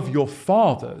God of your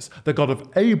fathers, the God of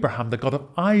Abraham, the God of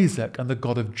Isaac, and the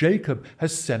God of Jacob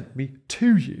has sent me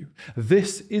to you.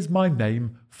 This is my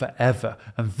name forever,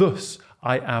 and thus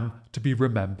I am to be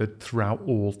remembered throughout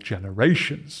all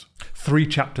generations.' 3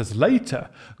 chapters later,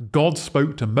 God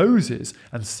spoke to Moses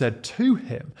and said to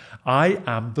him, 'I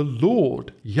am the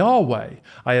Lord Yahweh.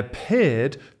 I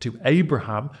appeared to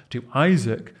Abraham, to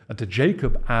Isaac, and to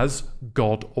Jacob as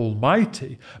God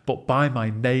Almighty, but by my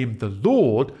name the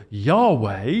Lord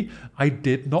Yahweh, I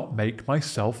did not make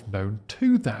myself known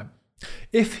to them.'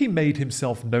 If he made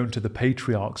himself known to the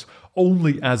patriarchs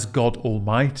only as God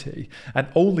Almighty, and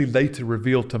only later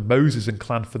revealed to Moses and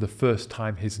clan for the first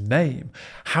time his name,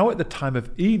 how at the time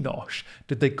of Enosh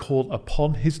did they call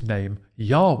upon his name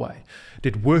Yahweh?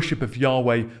 Did worship of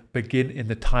Yahweh begin in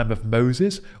the time of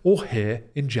Moses or here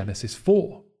in Genesis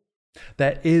 4?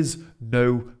 There is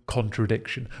no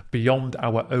contradiction beyond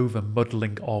our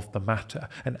over-muddling of the matter.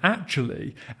 And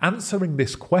actually, answering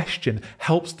this question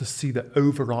helps to see the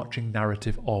overarching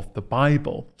narrative of the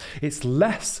Bible. It's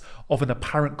less of an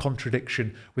apparent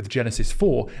contradiction with Genesis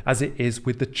 4 as it is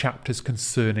with the chapters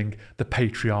concerning the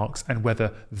patriarchs and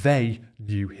whether they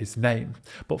knew his name.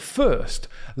 But first,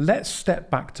 let's step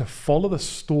back to follow the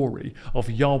story of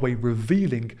Yahweh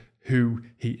revealing who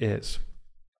he is.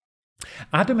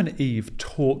 Adam and Eve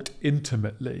talked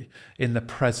intimately in the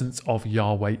presence of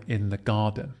Yahweh in the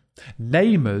garden.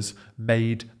 Namers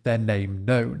made their name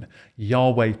known.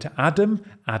 Yahweh to Adam,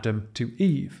 Adam to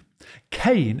Eve.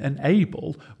 Cain and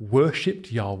Abel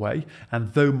worshipped Yahweh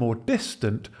and, though more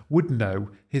distant, would know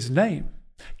his name.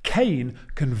 Cain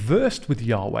conversed with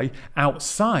Yahweh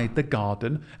outside the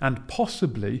garden and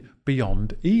possibly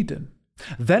beyond Eden.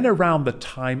 Then around the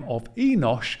time of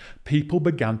Enosh, people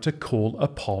began to call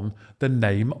upon the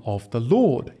name of the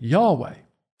Lord, Yahweh.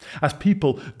 As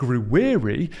people grew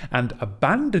weary and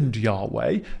abandoned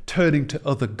Yahweh, turning to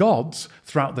other gods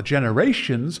throughout the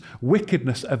generations,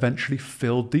 wickedness eventually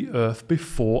filled the earth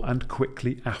before and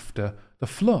quickly after the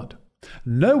flood.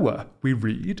 Noah, we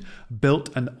read,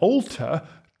 built an altar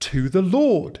to the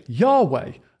Lord,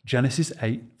 Yahweh, Genesis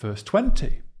 8, verse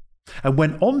 20. And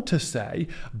went on to say,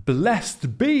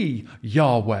 "Blessed be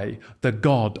Yahweh, the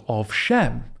God of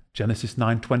Shem," Genesis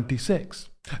 9:26.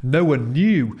 Noah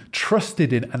knew,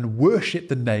 trusted in, and worshipped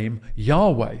the name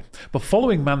Yahweh. But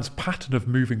following man's pattern of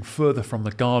moving further from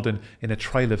the garden in a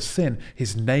trail of sin,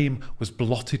 his name was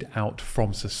blotted out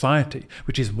from society,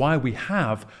 which is why we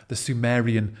have the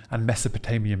Sumerian and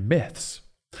Mesopotamian myths.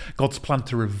 God's plan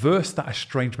to reverse that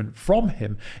estrangement from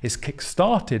him is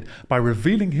kick-started by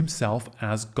revealing himself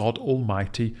as God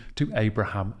Almighty to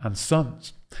Abraham and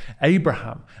sons.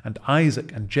 Abraham and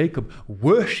Isaac and Jacob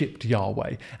worshipped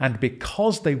Yahweh, and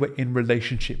because they were in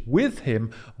relationship with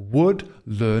him, would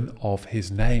learn of his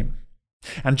name.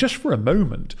 And just for a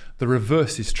moment, the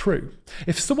reverse is true.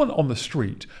 If someone on the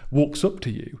street walks up to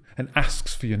you and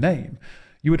asks for your name,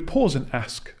 you would pause and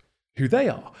ask who they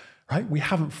are. Right? We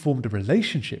haven't formed a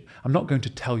relationship. I'm not going to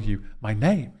tell you my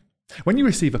name. When you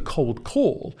receive a cold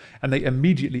call and they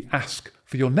immediately ask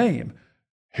for your name,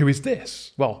 who is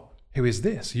this? Well, who is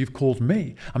this? You've called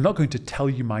me. I'm not going to tell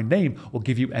you my name or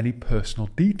give you any personal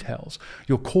details.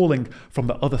 You're calling from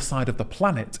the other side of the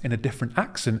planet in a different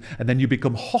accent, and then you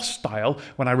become hostile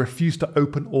when I refuse to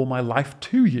open all my life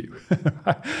to you.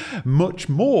 Much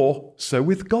more so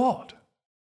with God.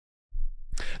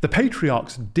 The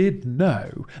patriarchs did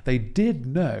know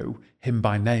him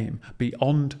by name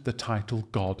beyond the title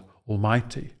God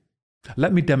Almighty.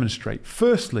 Let me demonstrate.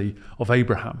 Firstly, of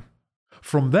Abraham.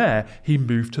 From there, he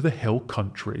moved to the hill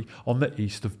country on the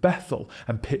east of Bethel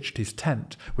and pitched his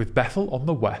tent, with Bethel on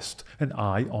the west and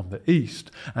Ai on the east.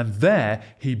 And there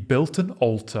he built an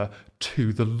altar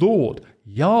to the Lord,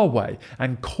 Yahweh,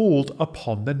 and called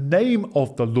upon the name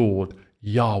of the Lord,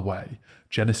 Yahweh.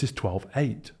 Genesis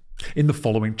 12:8. In the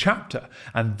following chapter,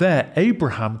 and there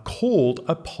Abraham called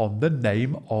upon the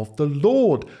name of the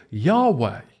Lord,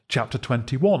 Yahweh. Chapter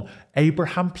 21,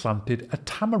 Abraham planted a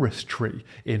tamarisk tree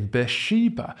in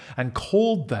Beersheba and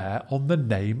called there on the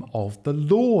name of the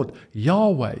Lord,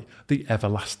 Yahweh, the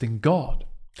everlasting God.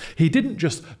 He didn't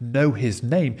just know his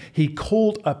name, he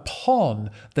called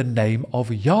upon the name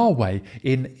of Yahweh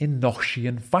in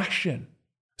Enoshian fashion.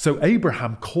 So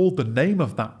Abraham called the name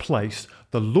of that place,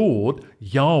 the Lord,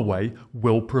 Yahweh,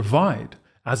 will provide.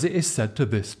 As it is said to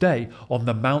this day, on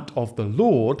the mount of the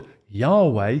Lord,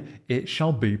 Yahweh, it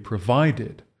shall be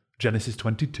provided. Genesis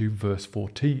 22, verse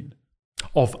 14.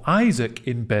 Of Isaac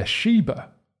in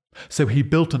Beersheba. So he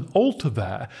built an altar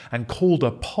there and called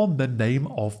upon the name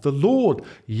of the Lord,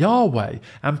 Yahweh,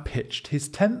 and pitched his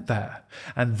tent there.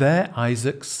 And there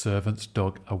Isaac's servants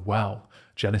dug a well.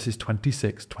 Genesis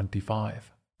 26:25.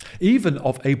 Even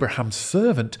of Abraham's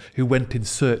servant who went in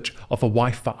search of a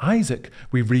wife for Isaac,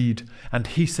 we read, and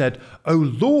he said, O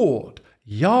Lord,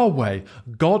 Yahweh,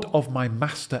 God of my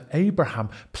master Abraham,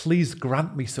 please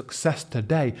grant me success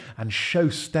today and show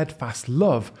steadfast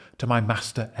love to my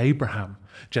master Abraham.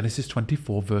 Genesis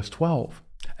 24, verse 12.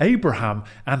 Abraham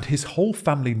and his whole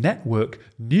family network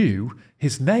knew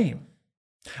his name.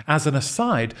 As an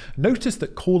aside, notice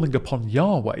that calling upon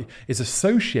Yahweh is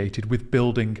associated with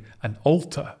building an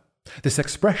altar. This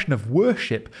expression of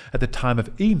worship at the time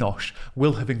of Enosh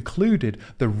will have included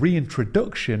the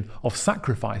reintroduction of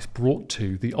sacrifice brought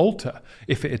to the altar,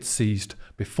 if it had ceased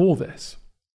before this.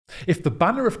 If the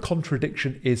banner of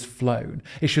contradiction is flown,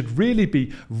 it should really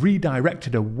be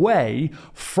redirected away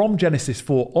from Genesis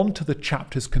 4 onto the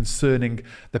chapters concerning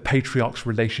the patriarch's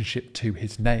relationship to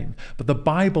his name. But the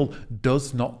Bible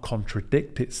does not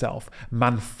contradict itself.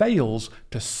 Man fails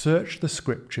to search the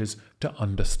scriptures to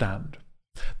understand.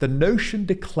 The notion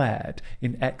declared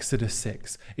in Exodus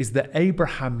 6 is that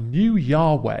Abraham knew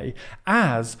Yahweh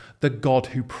as the God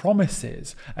who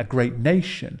promises a great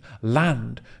nation,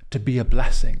 land, to be a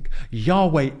blessing.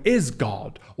 Yahweh is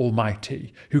God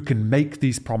Almighty who can make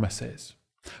these promises.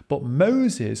 But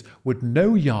Moses would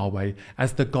know Yahweh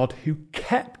as the God who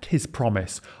kept his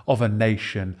promise of a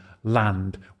nation,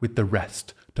 land, with the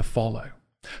rest to follow.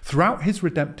 Throughout his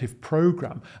redemptive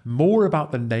program, more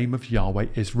about the name of Yahweh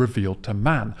is revealed to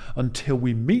man until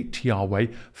we meet Yahweh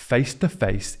face to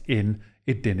face in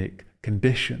Edenic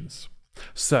conditions.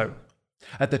 So,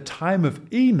 at the time of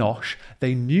Enosh,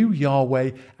 they knew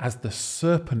Yahweh as the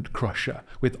serpent crusher,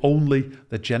 with only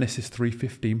the Genesis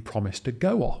 3:15 promise to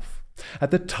go off.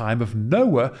 At the time of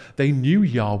Noah, they knew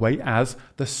Yahweh as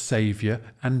the Saviour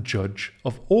and Judge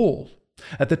of all.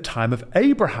 At the time of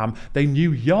Abraham, they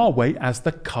knew Yahweh as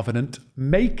the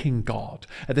covenant-making God.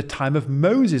 At the time of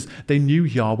Moses, they knew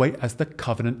Yahweh as the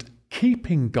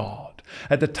covenant-keeping God.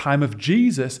 At the time of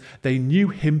Jesus, they knew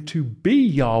him to be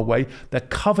Yahweh, the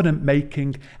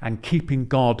covenant-making and keeping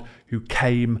God who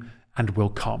came and will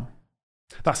come.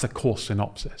 That's a coarse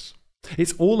synopsis.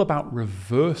 It's all about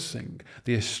reversing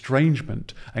the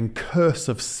estrangement and curse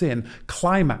of sin,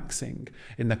 climaxing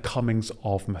in the comings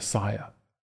of Messiah.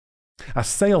 As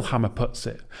Sailhammer puts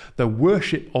it, the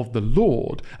worship of the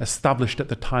Lord established at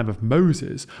the time of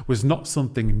Moses was not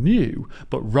something new,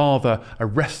 but rather a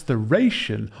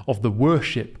restoration of the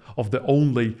worship of the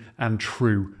only and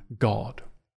true God.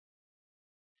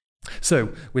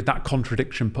 So, with that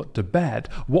contradiction put to bed,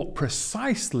 what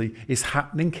precisely is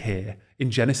happening here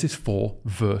in Genesis 4,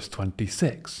 verse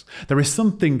 26? There is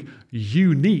something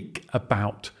unique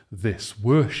about this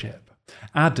worship.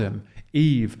 Adam,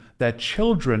 Eve, their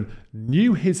children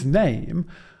knew his name,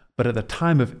 but at the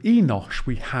time of Enosh,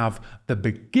 we have the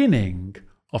beginning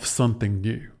of something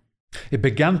new. It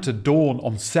began to dawn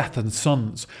on Seth and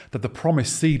sons that the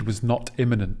promised seed was not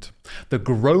imminent. The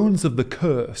groans of the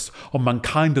curse on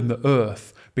mankind and the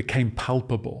earth became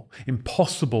palpable,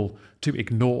 impossible to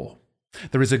ignore.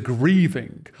 There is a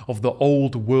grieving of the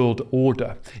old world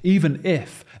order, even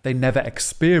if they never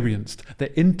experienced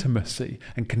the intimacy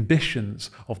and conditions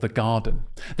of the garden.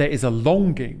 There is a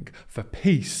longing for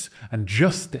peace and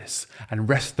justice and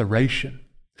restoration.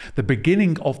 The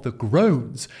beginning of the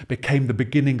groans became the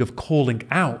beginning of calling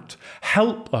out,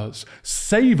 "Help us,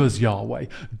 save us, Yahweh,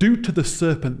 do to the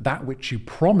serpent that which you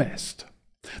promised."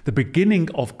 The beginning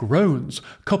of groans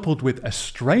coupled with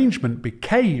estrangement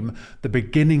became the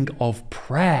beginning of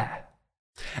prayer.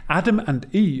 Adam and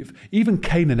Eve, even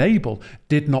Cain and Abel,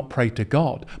 did not pray to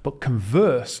God, but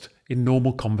conversed in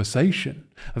normal conversation.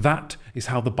 That is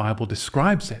how the Bible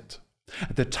describes it.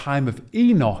 At the time of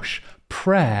Enosh,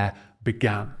 prayer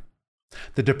began.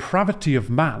 The depravity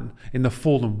of man in the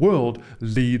fallen world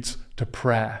leads to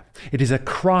prayer. It is a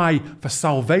cry for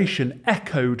salvation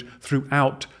echoed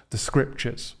throughout the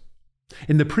scriptures.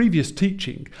 In the previous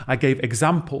teaching, I gave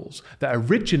examples that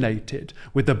originated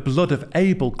with the blood of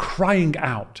Abel crying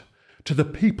out to the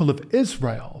people of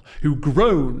Israel who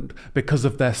groaned because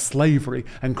of their slavery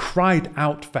and cried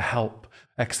out for help,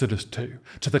 Exodus 2,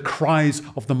 to the cries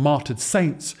of the martyred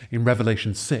saints in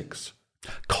Revelation 6.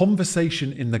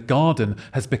 Conversation in the garden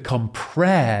has become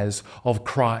prayers of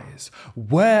cries.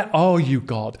 Where are you,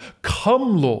 God?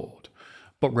 Come, Lord.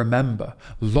 But remember,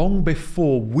 long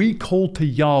before we called to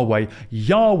Yahweh,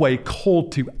 Yahweh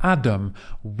called to Adam,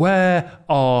 "Where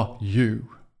are you?"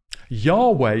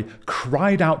 Yahweh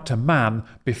cried out to man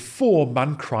before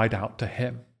man cried out to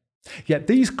him. Yet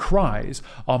these cries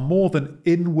are more than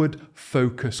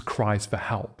inward-focused cries for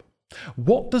help.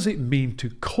 What does it mean to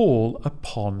call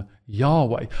upon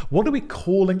Yahweh? What are we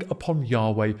calling upon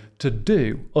Yahweh to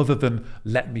do other than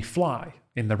let me fly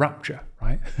in the rapture,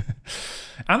 right?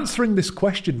 Answering this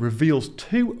question reveals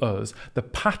to us the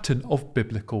pattern of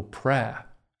biblical prayer.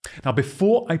 Now,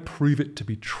 before I prove it to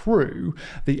be true,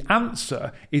 the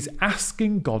answer is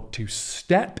asking God to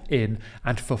step in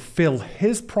and fulfill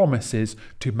his promises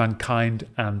to mankind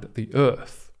and the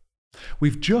earth.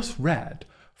 We've just read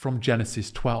from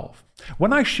Genesis 12.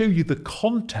 When I show you the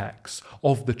context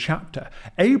of the chapter,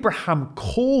 Abraham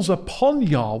calls upon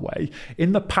Yahweh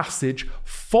in the passage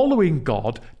following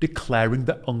God declaring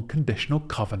the unconditional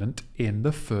covenant in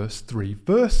the first 3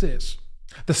 verses.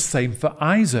 The same for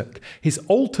Isaac. His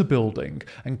altar building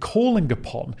and calling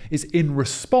upon is in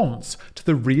response to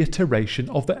the reiteration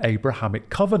of the Abrahamic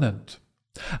covenant.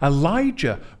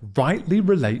 Elijah rightly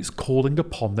relates calling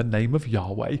upon the name of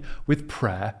Yahweh with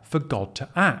prayer for God to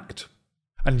act.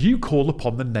 And you call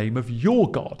upon the name of your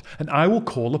God, and I will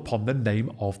call upon the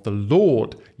name of the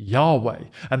Lord, Yahweh.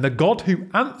 And the God who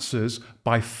answers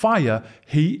by fire,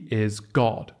 he is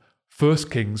God. 1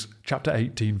 Kings chapter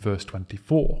 18, verse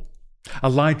 24.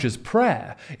 Elijah's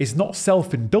prayer is not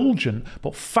self-indulgent,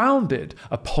 but founded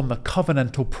upon the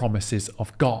covenantal promises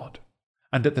of God.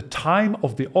 And at the time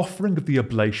of the offering of the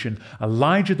oblation,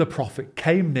 Elijah the prophet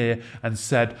came near and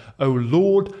said, "O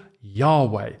Lord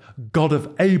Yahweh, God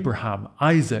of Abraham,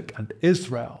 Isaac, and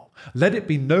Israel, let it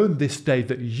be known this day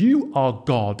that you are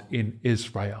God in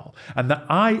Israel, and that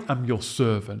I am your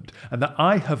servant, and that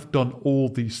I have done all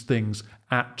these things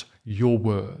at your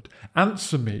word.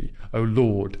 Answer me, O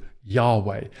Lord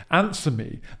Yahweh, answer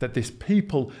me, that this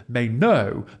people may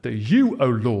know that you, O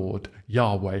Lord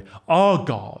Yahweh, are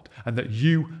God, and that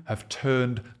you have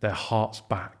turned their hearts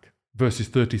back." Verses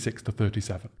 36 to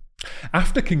 37.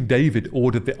 After King David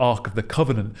ordered the Ark of the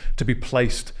Covenant to be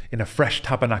placed in a fresh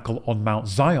tabernacle on Mount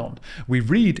Zion, we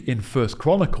read in 1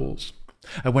 Chronicles,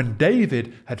 "And when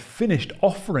David had finished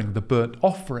offering the burnt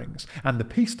offerings and the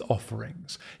peace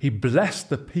offerings, he blessed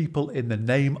the people in the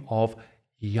name of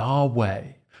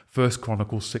Yahweh." 1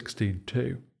 Chronicles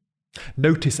 16:2.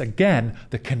 Notice again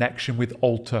the connection with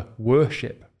altar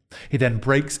worship. He then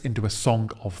breaks into a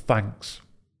song of thanks.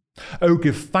 "Oh,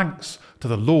 give thanks to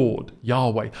the Lord,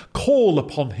 Yahweh. Call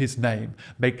upon his name.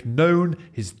 Make known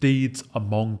his deeds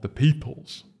among the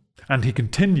peoples." And he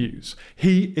continues,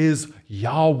 "He is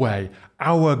Yahweh,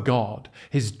 our God.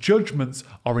 His judgments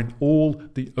are in all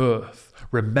the earth.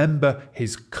 Remember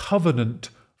his covenant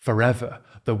forever,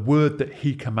 the word that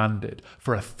he commanded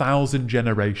for 1,000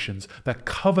 generations, the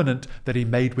covenant that he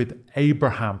made with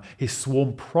Abraham, his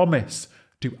sworn promise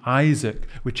to Isaac,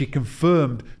 which he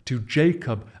confirmed to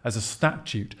Jacob as a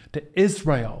statute, to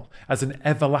Israel as an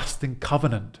everlasting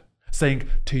covenant, saying,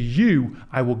 'To you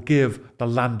I will give the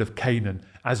land of Canaan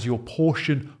as your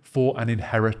portion for an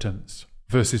inheritance.'"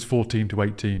 Verses 14 to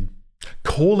 18.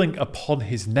 Calling upon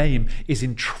his name is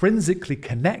intrinsically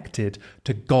connected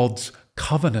to God's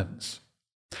covenants.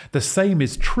 The same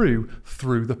is true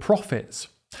through the prophets.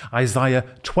 Isaiah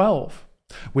 12.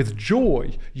 "With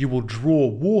joy you will draw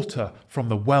water from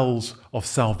the wells of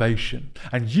salvation,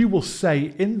 and you will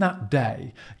say in that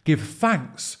day, 'Give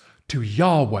thanks to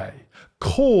Yahweh.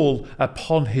 Call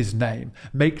upon his name.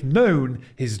 Make known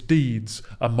his deeds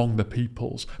among the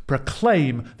peoples.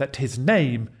 Proclaim that his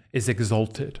name is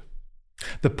exalted.'"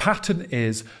 The pattern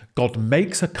is God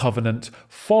makes a covenant,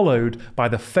 followed by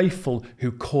the faithful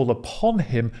who call upon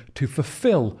him to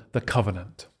fulfill the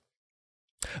covenant.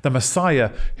 The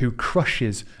Messiah who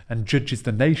crushes and judges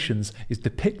the nations is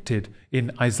depicted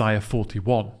in Isaiah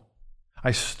 41. "I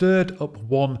stirred up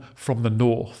one from the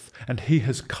north, and he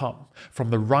has come from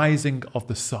the rising of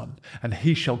the sun, and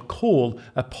he shall call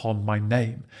upon my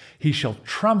name. He shall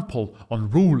trample on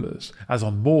rulers as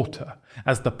on mortar,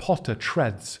 as the potter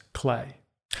treads clay."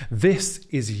 This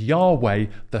is Yahweh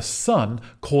the Son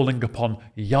calling upon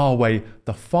Yahweh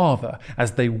the Father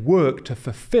as they work to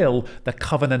fulfill the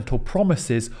covenantal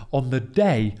promises on the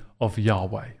day of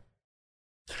Yahweh.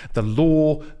 The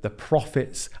law, the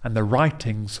prophets, and the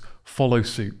writings follow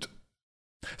suit.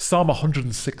 Psalm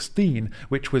 116,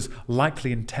 which was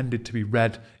likely intended to be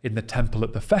read in the temple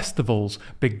at the festivals,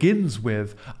 begins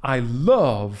with, "I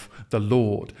love the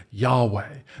Lord,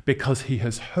 Yahweh, because he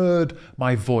has heard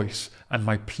my voice and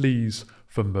my pleas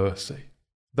for mercy."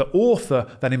 The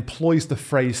author then employs the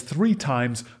phrase 3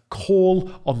 times,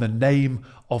 "Call on the name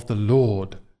of the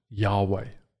Lord, Yahweh."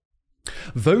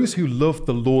 Those who love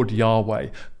the Lord Yahweh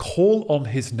call on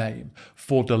his name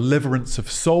for deliverance of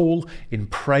soul in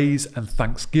praise and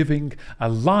thanksgiving,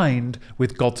 aligned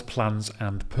with God's plans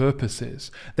and purposes.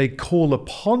 They call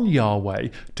upon Yahweh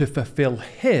to fulfill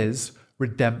his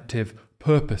redemptive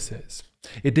purposes.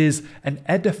 It is an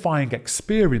edifying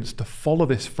experience to follow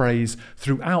this phrase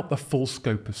throughout the full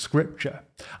scope of Scripture.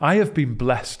 I have been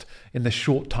blessed in the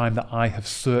short time that I have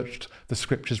searched the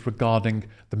Scriptures regarding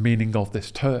the meaning of this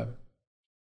term.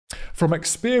 From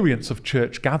experience of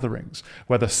church gatherings,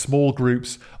 whether small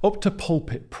groups up to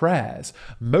pulpit prayers,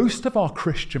 most of our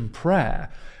Christian prayer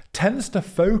tends to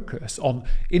focus on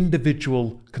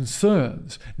individual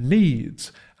concerns,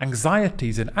 needs,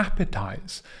 anxieties, and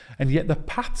appetites. And yet the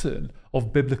pattern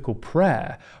of biblical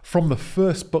prayer, from the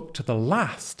first book to the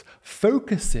last,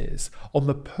 focuses on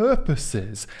the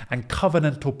purposes and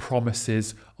covenantal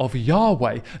promises of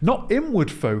Yahweh, not inward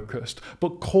focused,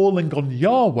 but calling on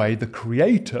Yahweh, the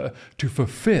Creator, to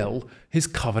fulfill his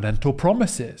covenantal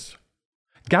promises.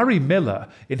 Gary Miller,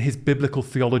 in his Biblical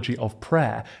Theology of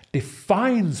Prayer,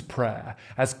 defines prayer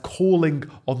as calling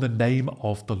on the name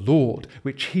of the Lord,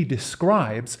 which he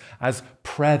describes as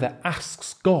prayer that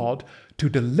asks God to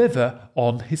deliver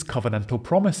on his covenantal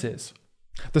promises.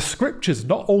 The Scriptures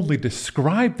not only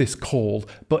describe this call,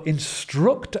 but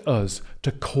instruct us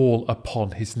to call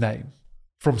upon his name.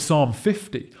 From Psalm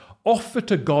 50, "Offer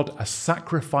to God a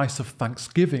sacrifice of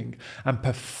thanksgiving, and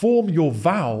perform your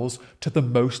vows to the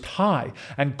Most High,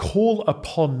 and call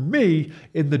upon me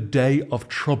in the day of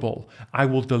trouble. I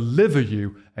will deliver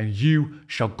you, and you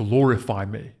shall glorify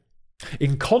me."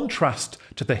 In contrast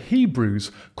to the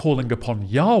Hebrews calling upon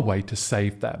Yahweh to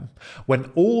save them, when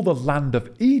all the land of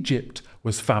Egypt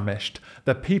was famished,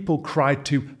 the people cried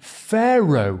to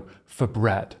Pharaoh for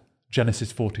bread.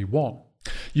 Genesis 41.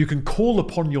 You can call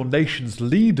upon your nation's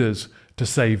leaders to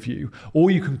save you, or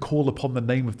you can call upon the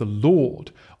name of the Lord.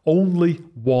 Only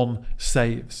one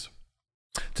saves.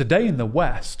 Today in the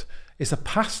West, it's a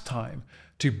pastime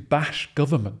to bash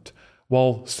government,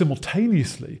 while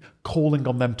simultaneously calling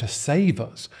on them to save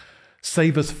us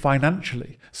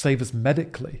financially, save us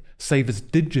medically, save us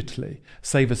digitally,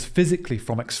 save us physically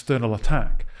from external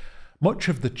attack. Much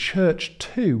of the church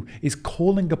too is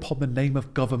calling upon the name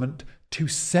of government to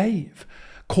save,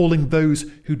 calling those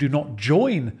who do not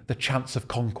join the chance of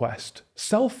conquest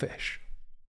selfish.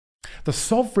 The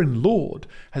sovereign Lord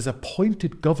has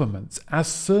appointed governments as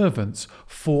servants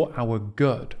for our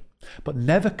good, but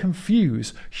never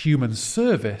confuse human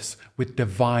service with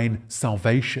divine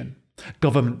salvation,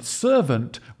 government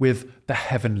servant with the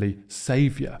heavenly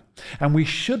Saviour. And we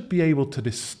should be able to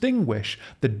distinguish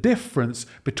the difference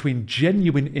between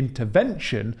genuine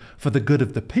intervention for the good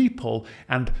of the people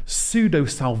and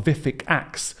pseudo-salvific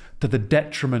acts to the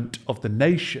detriment of the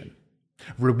nation,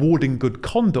 rewarding good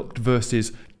conduct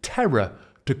versus terror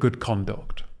to good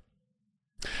conduct.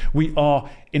 We are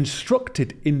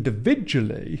instructed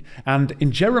individually, and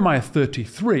in Jeremiah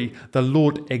 33, the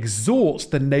Lord exhorts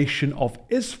the nation of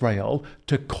Israel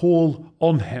to call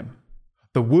on him.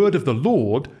 The word of the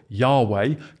Lord,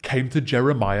 Yahweh, came to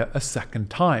Jeremiah a second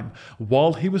time,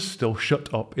 while he was still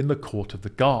shut up in the court of the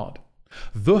guard.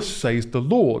 Thus says the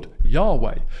Lord,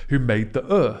 Yahweh, who made the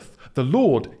earth, the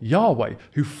Lord, Yahweh,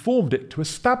 who formed it to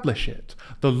establish it.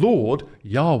 The Lord,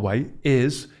 Yahweh,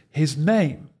 is his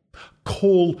name.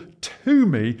 Call to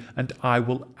me, and I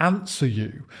will answer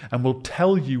you, and will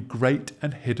tell you great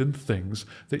and hidden things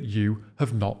that you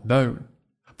have not known.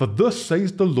 For thus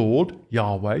says the Lord,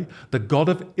 Yahweh, the God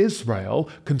of Israel,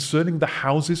 concerning the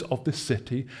houses of the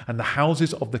city and the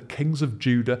houses of the kings of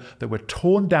Judah that were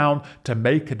torn down to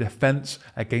make a defense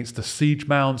against the siege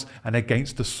mounds and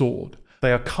against the sword.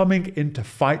 They are coming in to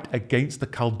fight against the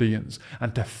Chaldeans,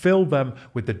 and to fill them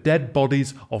with the dead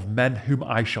bodies of men whom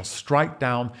I shall strike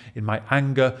down in my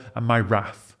anger and my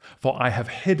wrath. For I have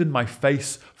hidden my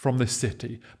face from this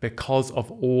city because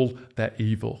of all their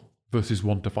evil. Verses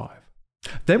 1-5.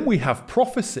 Then we have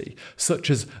prophecy, such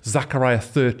as Zechariah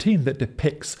 13, that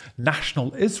depicts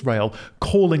national Israel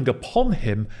calling upon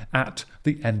him at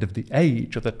the end of the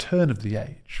age, or the turn of the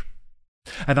age.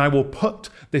 And I will put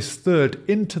this third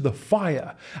into the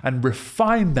fire, and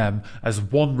refine them as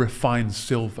one refines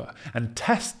silver, and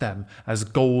test them as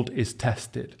gold is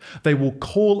tested. They will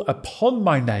call upon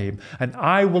my name, and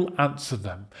I will answer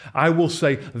them. I will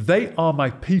say, they are my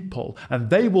people,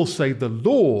 and they will say, the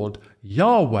Lord,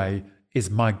 Yahweh, is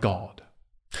my God.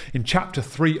 In chapter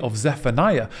 3 of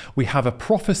Zephaniah, we have a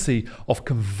prophecy of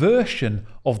conversion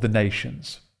of the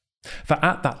nations. For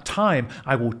at that time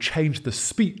I will change the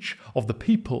speech of the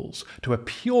peoples to a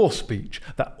pure speech,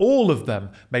 that all of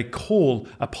them may call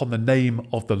upon the name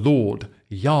of the Lord,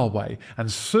 Yahweh, and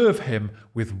serve him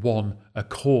with one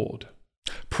accord.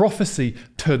 Prophecy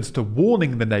turns to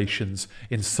warning the nations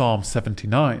in Psalm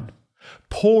 79.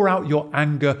 Pour out your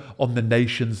anger on the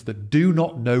nations that do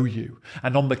not know you,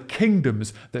 and on the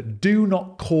kingdoms that do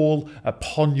not call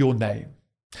upon your name.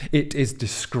 It is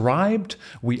described,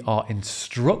 we are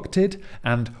instructed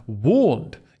and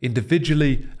warned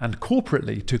individually and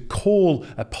corporately to call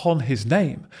upon his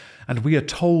name, and we are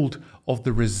told of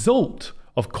the result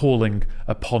of calling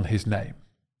upon his name.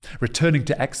 Returning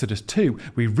to Exodus 2,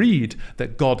 we read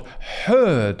that God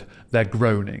heard their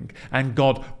groaning, and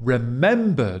God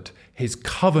remembered his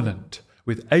covenant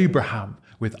with Abraham,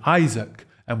 with Isaac,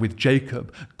 and with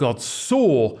Jacob. God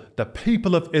saw the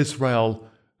people of Israel,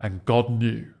 and God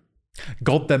knew.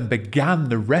 God then began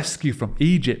the rescue from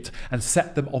Egypt and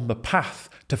set them on the path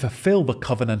to fulfill the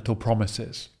covenantal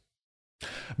promises.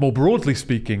 More broadly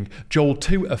speaking, Joel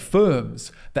 2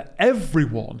 affirms that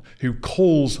everyone who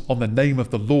calls on the name of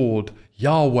the Lord,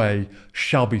 Yahweh,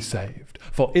 shall be saved.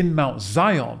 For in Mount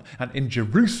Zion and in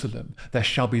Jerusalem there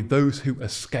shall be those who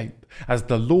escape, as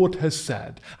the Lord has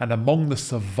said, and among the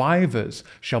survivors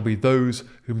shall be those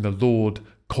whom the Lord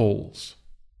calls.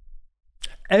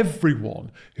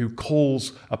 Everyone who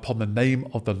calls upon the name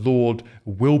of the Lord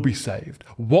will be saved.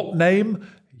 What name?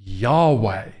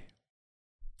 Yahweh.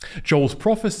 Joel's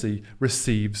prophecy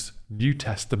receives New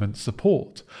Testament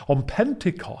support. On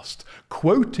Pentecost,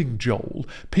 quoting Joel,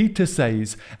 Peter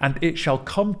says, "And it shall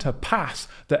come to pass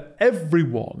that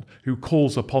everyone who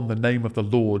calls upon the name of the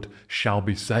Lord shall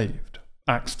be saved."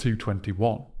 Acts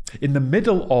 2:21. In the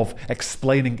middle of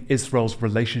explaining Israel's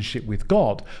relationship with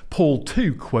God, Paul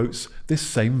too quotes this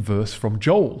same verse from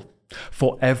Joel.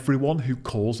 For everyone who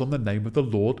calls on the name of the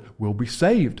Lord will be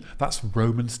saved. That's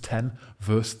Romans 10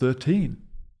 verse 13.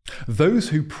 Those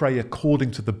who pray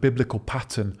according to the biblical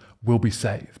pattern will be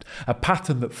saved, a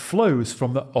pattern that flows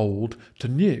from the old to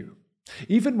new.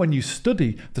 Even when you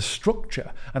study the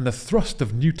structure and the thrust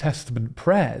of New Testament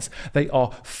prayers, they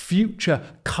are future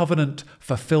covenant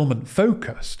fulfillment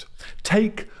focused.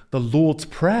 Take the Lord's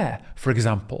Prayer, for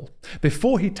example.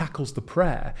 Before he tackles the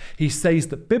prayer, he says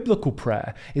that biblical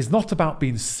prayer is not about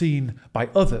being seen by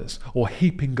others or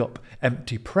heaping up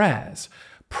empty prayers.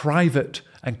 Private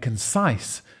and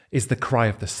concise is the cry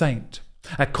of the saint.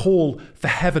 A call for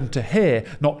heaven to hear,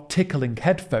 not tickling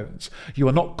headphones. You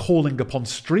are not calling upon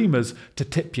streamers to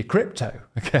tip your crypto,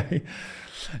 okay?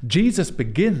 Jesus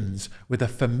begins with a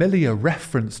familiar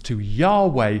reference to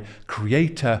Yahweh,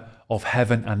 creator of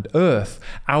heaven and earth,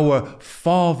 our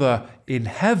Father in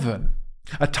heaven,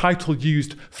 a title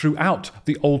used throughout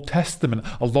the Old Testament,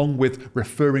 along with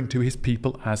referring to his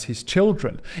people as his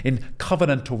children. In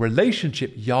covenantal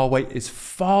relationship, Yahweh is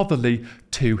fatherly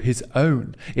to his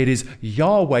own. It is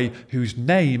Yahweh whose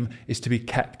name is to be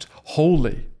kept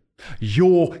holy.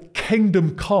 Your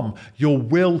kingdom come, your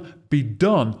will be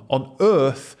done on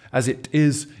earth as it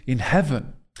is in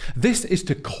heaven. This is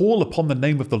to call upon the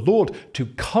name of the Lord to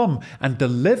come and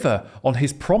deliver on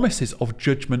his promises of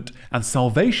judgment and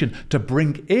salvation, to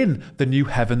bring in the new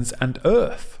heavens and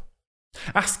earth.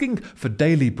 Asking for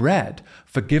daily bread,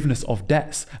 forgiveness of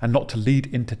debts, and not to lead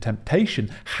into temptation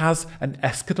has an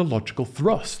eschatological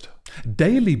thrust.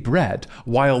 Daily bread,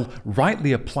 while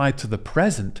rightly applied to the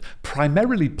present,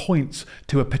 primarily points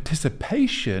to a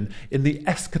participation in the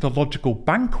eschatological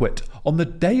banquet on the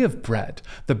day of bread,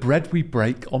 the bread we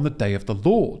break on the day of the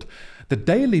Lord. The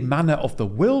daily manna of the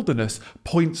wilderness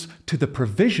points to the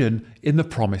provision in the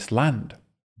promised land.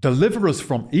 Deliver us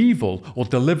from evil, or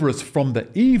deliver us from the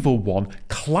evil one,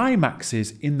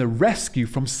 climaxes in the rescue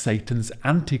from Satan's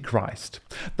Antichrist.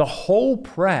 The whole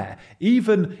prayer,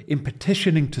 even in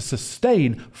petitioning to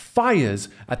sustain, fires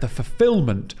at the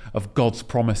fulfillment of God's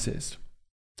promises.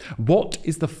 What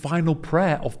is the final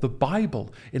prayer of the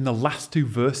Bible in the last two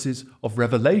verses of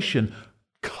Revelation?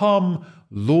 Come,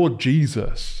 Lord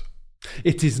Jesus.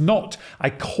 It is not, I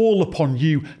call upon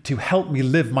you to help me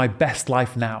live my best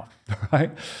life now, right?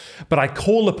 But I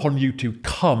call upon you to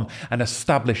come and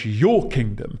establish your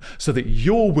kingdom so that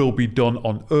your will be done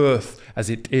on earth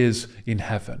as it is in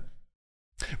heaven.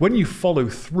 When you follow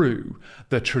through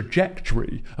the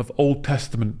trajectory of Old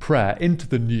Testament prayer into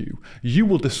the New, you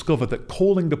will discover that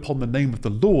calling upon the name of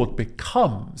the Lord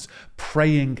becomes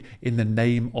praying in the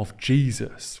name of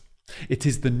Jesus. It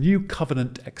is the new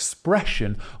covenant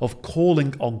expression of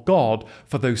calling on God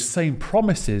for those same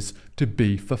promises to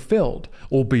be fulfilled,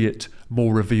 albeit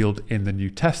more revealed in the New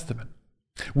Testament.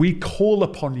 We call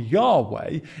upon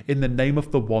Yahweh in the name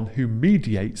of the one who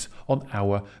mediates on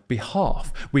our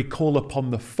behalf. We call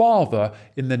upon the Father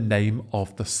in the name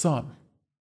of the Son.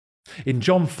 In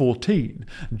John 14,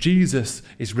 Jesus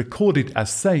is recorded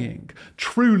as saying,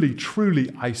 "Truly,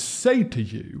 truly, I say to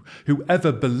you,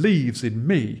 whoever believes in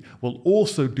me will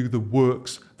also do the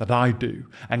works that I do,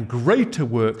 and greater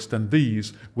works than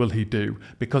these will he do,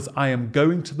 because I am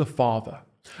going to the Father.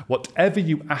 Whatever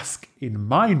you ask in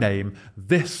my name,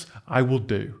 this I will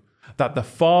do, that the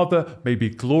Father may be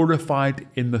glorified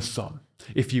in the Son.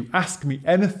 If you ask me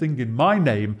anything in my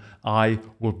name, I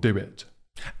will do it."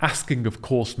 Asking, of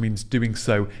course, means doing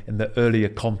so in the earlier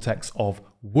context of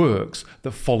works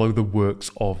that follow the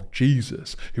works of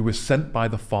Jesus, who was sent by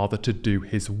the Father to do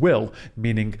his will,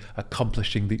 meaning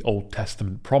accomplishing the Old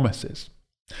Testament promises.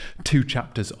 2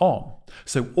 chapters on.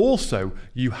 "So also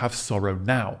you have sorrow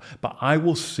now, but I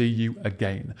will see you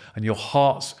again, and your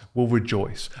hearts will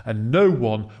rejoice, and no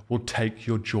one will take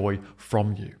your joy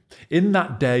from you. In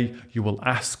that day you will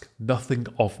ask nothing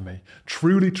of me.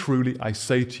 Truly, truly, I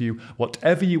say to you,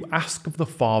 whatever you ask of the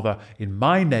Father in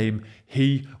my name,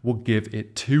 he will give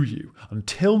it to you.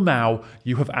 Until now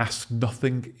you have asked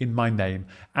nothing in my name.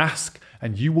 Ask,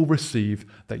 and you will receive,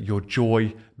 that your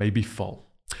joy may be full."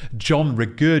 John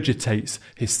regurgitates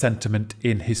his sentiment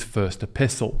in his first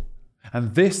epistle.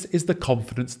 And this is the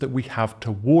confidence that we have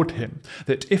toward him,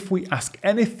 that if we ask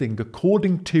anything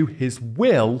according to his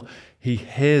will, he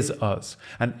hears us.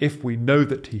 And if we know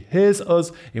that he hears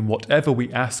us in whatever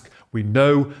we ask, we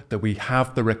know that we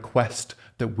have the request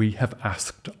that we have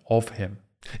asked of him.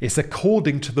 It's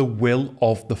according to the will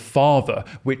of the Father,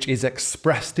 which is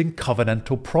expressed in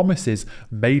covenantal promises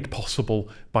made possible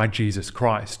by Jesus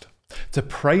Christ. To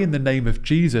pray in the name of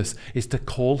Jesus is to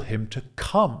call him to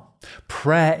come.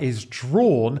 Prayer is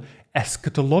drawn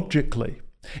eschatologically.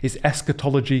 Is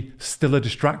eschatology still a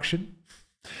distraction?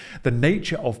 The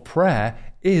nature of prayer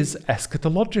is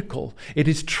eschatological. It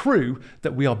is true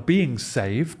that we are being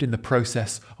saved in the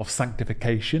process of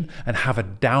sanctification and have a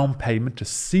down payment, a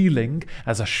sealing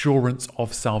as assurance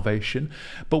of salvation,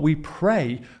 but we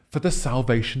pray for the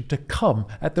salvation to come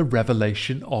at the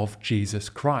revelation of Jesus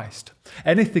Christ.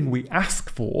 Anything we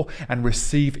ask for and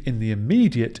receive in the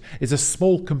immediate is a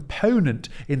small component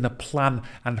in the plan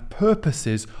and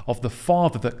purposes of the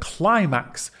Father that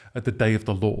climax at the day of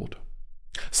the Lord.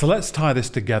 So let's tie this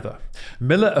together.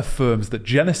 Miller affirms that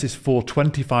Genesis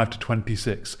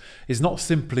 4:25-26 is not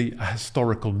simply a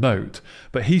historical note,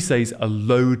 but he says a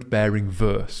load-bearing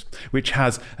verse, which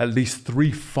has at least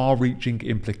three far-reaching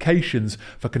implications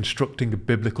for constructing a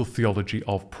biblical theology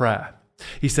of prayer.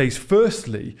 He says,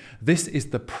 firstly, this is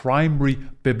the primary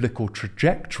biblical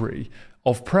trajectory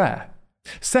of prayer.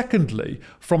 Secondly,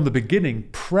 from the beginning,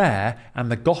 prayer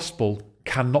and the gospel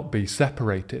cannot be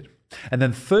separated. And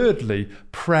then thirdly,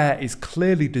 prayer is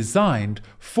clearly designed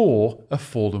for a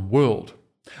fallen world.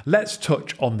 Let's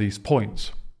touch on these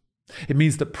points. It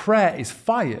means that prayer is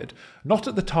fired not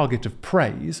at the target of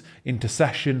praise,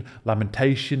 intercession,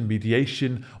 lamentation,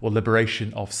 mediation, or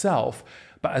liberation of self,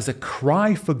 but as a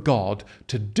cry for God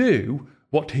to do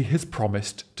what he has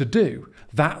promised to do.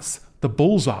 That's the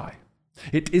bullseye.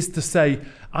 It is to say,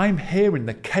 I'm here in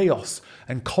the chaos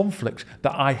and conflict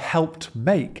that I helped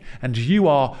make, and you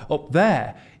are up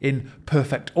there in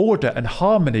perfect order and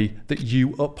harmony that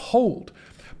you uphold.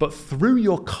 But through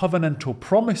your covenantal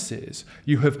promises,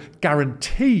 you have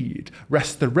guaranteed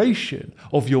restoration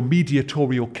of your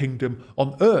mediatorial kingdom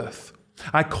on earth.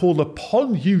 I call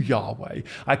upon you, Yahweh.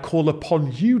 I call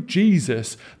upon you,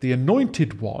 Jesus, the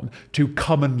Anointed One, to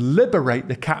come and liberate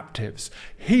the captives,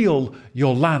 heal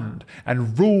your land,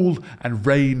 and rule and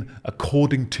reign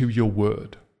according to your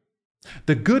word.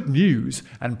 The good news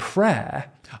and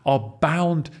prayer are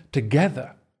bound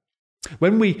together.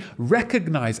 When we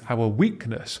recognize our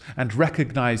weakness and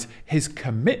recognize his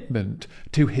commitment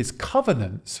to his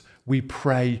covenants, we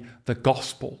pray the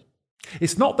gospel.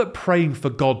 It's not that praying for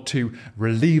God to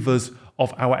relieve us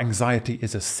of our anxiety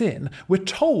is a sin. We're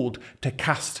told to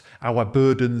cast our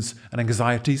burdens and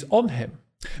anxieties on him.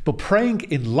 But praying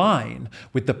in line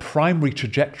with the primary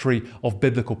trajectory of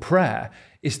biblical prayer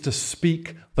is to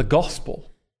speak the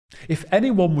gospel. If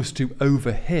anyone was to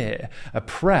overhear a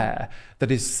prayer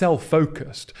that is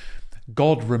self-focused,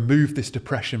 God, remove this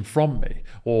depression from me,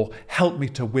 or help me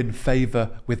to win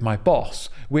favour with my boss,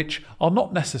 which are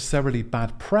not necessarily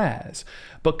bad prayers,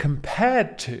 but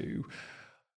compared to,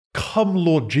 come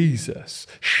Lord Jesus,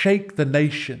 shake the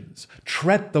nations,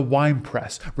 tread the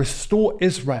winepress, restore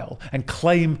Israel and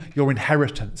claim your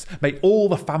inheritance. May all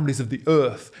the families of the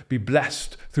earth be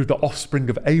blessed through the offspring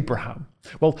of Abraham.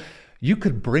 Well, you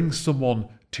could bring someone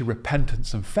to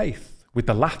repentance and faith with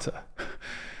the latter.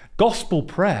 Gospel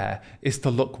prayer is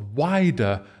to look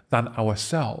wider than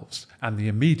ourselves and the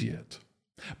immediate.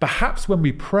 Perhaps when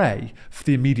we pray for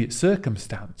the immediate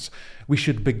circumstance, we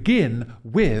should begin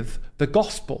with the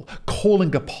gospel,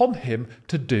 calling upon him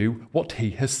to do what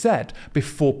he has said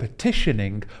before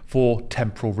petitioning for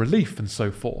temporal relief and so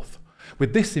forth.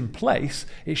 With this in place,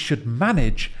 it should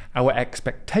manage our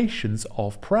expectations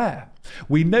of prayer.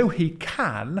 We know he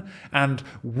can and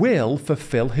will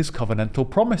fulfill his covenantal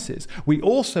promises. We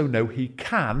also know he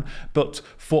can, but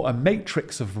for a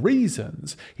matrix of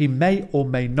reasons, he may or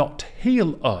may not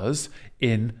heal us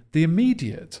in the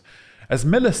immediate. As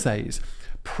Miller says,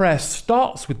 prayer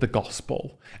starts with the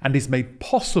gospel and is made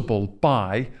possible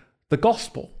by the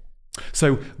gospel.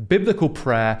 So biblical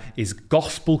prayer is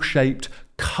gospel-shaped,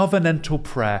 covenantal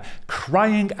prayer,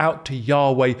 crying out to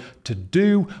Yahweh to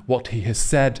do what he has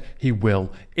said he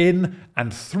will in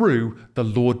and through the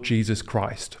Lord Jesus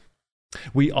Christ.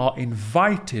 We are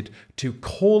invited to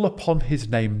call upon his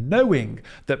name, knowing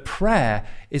that prayer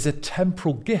is a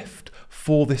temporal gift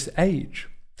for this age.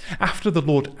 After the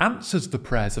Lord answers the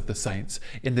prayers of the saints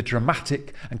in the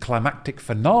dramatic and climactic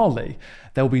finale,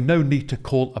 there will be no need to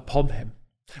call upon him,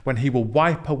 when he will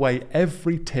wipe away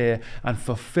every tear and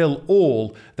fulfill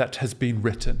all that has been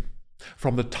written.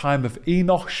 From the time of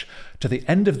Enosh to the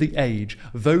end of the age,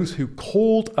 those who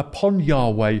called upon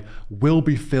Yahweh will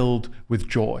be filled with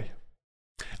joy.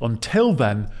 Until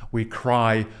then, we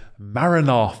cry,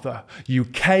 Maranatha, you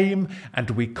came,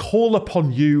 and we call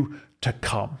upon you to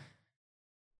come.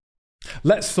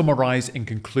 Let's summarize in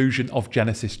conclusion of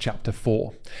Genesis chapter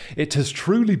 4. It has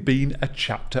truly been a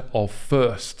chapter of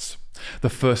firsts. The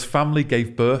first family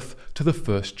gave birth to the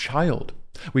first child.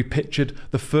 We pictured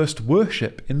the first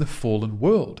worship in the fallen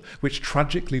world, which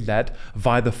tragically led,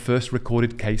 via the first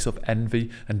recorded case of envy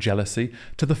and jealousy,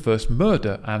 to the first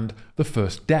murder and the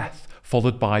first death,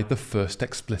 followed by the first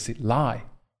explicit lie.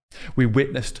 We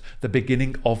witnessed the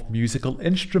beginning of musical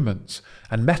instruments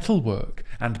and metalwork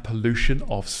and pollution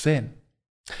of sin.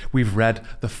 We've read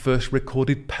the first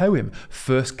recorded poem,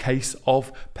 first case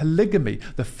of polygamy,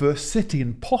 the first city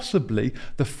and possibly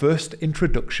the first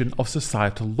introduction of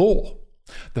societal law,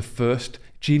 the first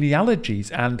genealogies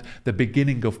and the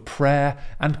beginning of prayer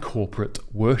and corporate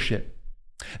worship.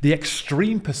 The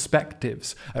extreme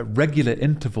perspectives at regular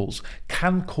intervals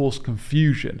can cause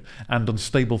confusion and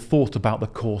unstable thought about the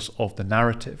course of the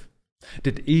narrative.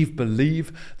 Did Eve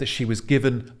believe that she was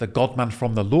given the God-man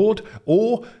from the Lord,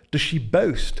 or does she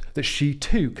boast that she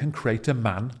too can create a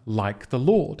man like the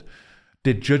Lord?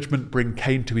 Did judgment bring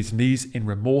Cain to his knees in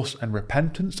remorse and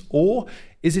repentance, or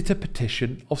is it a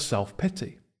petition of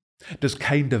self-pity? Does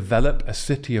Cain develop a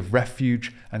city of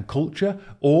refuge and culture,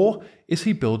 or is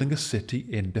he building a city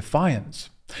in defiance?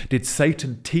 Did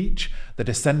Satan teach the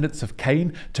descendants of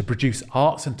Cain to produce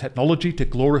arts and technology to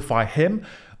glorify him,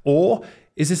 or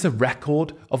is this a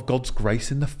record of God's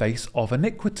grace in the face of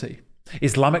iniquity?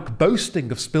 Is Lamech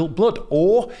boasting of spilt blood,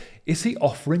 or is he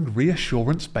offering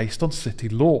reassurance based on city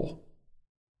law?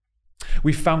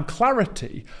 We've found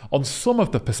clarity on some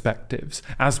of the perspectives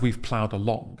as we've ploughed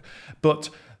along, but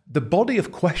the body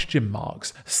of question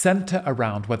marks centre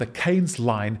around whether Cain's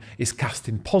line is cast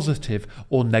in positive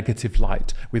or negative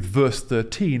light, with verse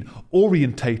 13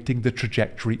 orientating the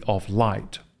trajectory of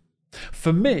light.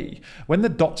 For me, when the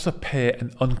dots appear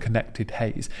in unconnected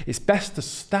haze, it's best to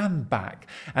stand back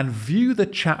and view the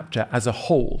chapter as a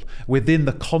whole within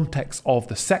the context of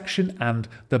the section and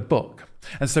the book.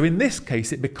 And so in this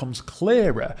case, it becomes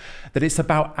clearer that it's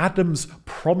about Adam's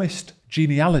promised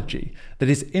genealogy that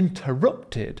is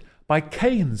interrupted by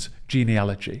Cain's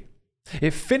genealogy.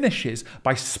 It finishes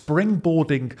by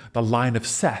springboarding the line of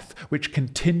Seth, which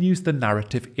continues the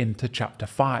narrative into chapter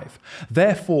 5.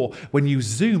 Therefore, when you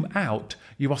zoom out,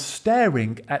 you are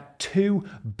staring at two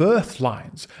birth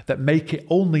lines that make it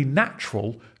only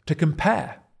natural to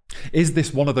compare. Is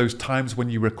this one of those times when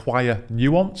you require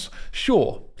nuance?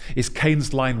 Sure. Is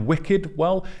Cain's line wicked?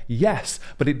 Well, yes,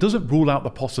 but it doesn't rule out the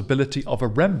possibility of a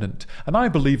remnant, and I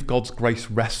believe God's grace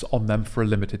rests on them for a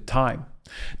limited time.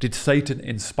 Did Satan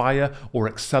inspire or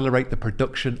accelerate the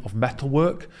production of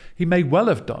metalwork? He may well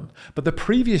have done, but the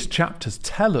previous chapters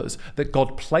tell us that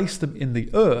God placed them in the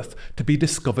earth to be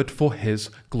discovered for his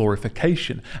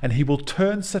glorification, and he will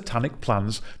turn satanic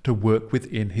plans to work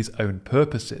within his own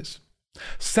purposes.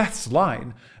 Seth's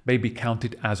line may be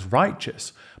counted as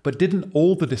righteous, but didn't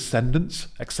all the descendants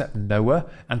except Noah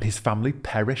and his family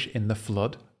perish in the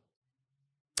flood?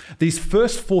 These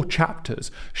first 4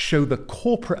 chapters show the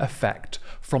corporate effect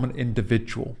from an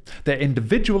individual, their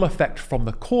individual effect from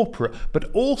the corporate,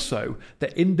 but also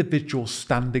the individual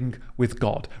standing with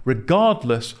God,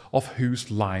 regardless of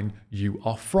whose line you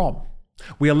are from.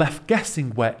 We are left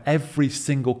guessing where every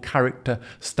single character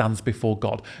stands before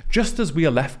God, just as we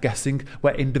are left guessing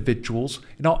where individuals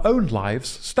in our own lives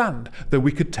stand, though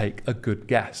we could take a good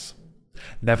guess.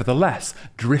 Nevertheless,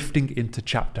 drifting into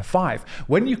chapter 5,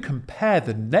 when you compare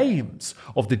the names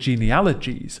of the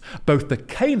genealogies, both the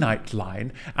Cainite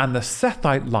line and the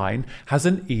Sethite line has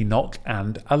an Enoch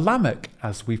and a Lamech,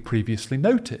 as we've previously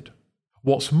noted.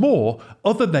 What's more,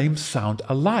 other names sound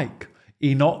alike.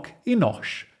 Enoch,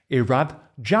 Enosh, Irad,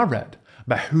 Jared,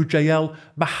 Mehujael,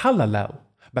 Mahalalel,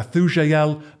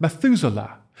 Methujael,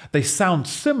 Methuselah. They sound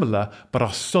similar, but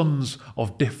are sons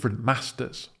of different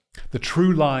masters. The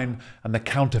true line and the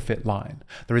counterfeit line.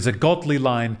 There is a godly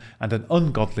line and an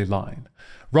ungodly line.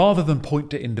 Rather than point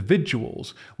to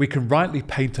individuals, we can rightly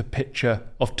paint a picture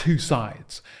of two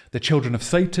sides, the children of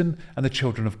Satan and the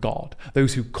children of God,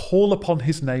 those who call upon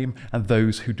his name and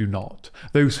those who do not,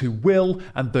 those who will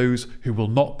and those who will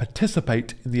not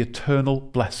participate in the eternal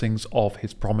blessings of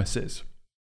his promises.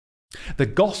 The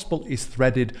gospel is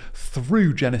threaded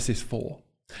through Genesis 4.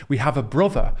 We have a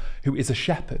brother who is a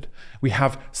shepherd. We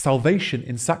have salvation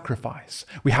in sacrifice.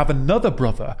 We have another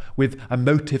brother with a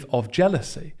motive of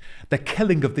jealousy, the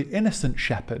killing of the innocent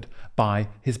shepherd by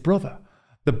his brother.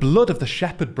 The blood of the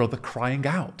shepherd brother crying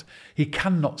out. He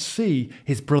cannot see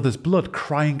his brother's blood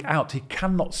crying out. He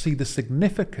cannot see the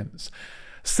significance.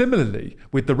 Similarly,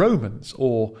 with the Romans,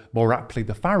 or more aptly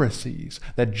the Pharisees,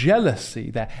 their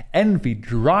jealousy, their envy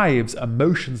drives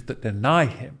emotions that deny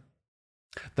him.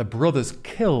 The brothers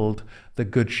killed the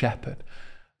good shepherd.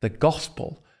 The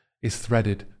gospel is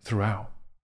threaded throughout.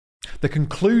 The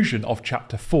conclusion of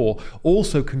chapter 4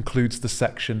 also concludes the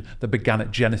section that began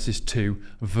at Genesis 2,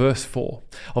 verse 4.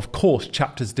 Of course,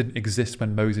 chapters didn't exist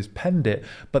when Moses penned it,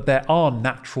 but there are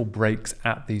natural breaks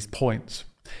at these points.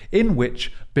 in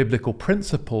which biblical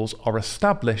principles are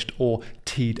established or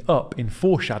teed up in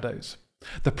foreshadows.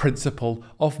 The principle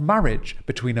of marriage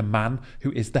between a man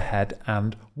who is the head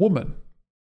and woman.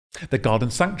 The garden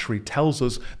sanctuary tells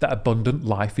us that abundant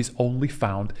life is only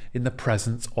found in the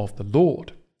presence of the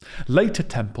Lord. Later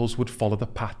temples would follow the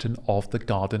pattern of the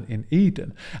Garden in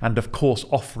Eden, and of course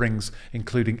offerings,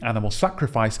 including animal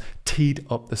sacrifice, teed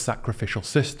up the sacrificial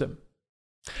system.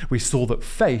 We saw that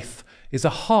faith is a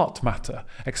heart matter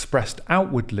expressed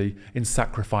outwardly in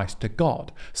sacrifice to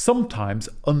God, sometimes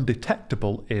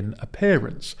undetectable in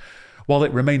appearance. While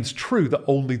it remains true that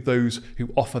only those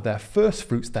who offer their first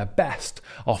fruits their best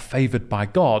are favoured by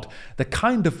God, the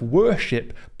kind of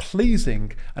worship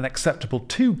pleasing and acceptable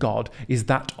to God is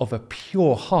that of a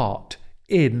pure heart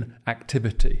in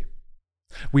activity.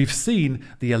 We've seen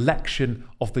the election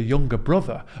of the younger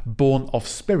brother, born of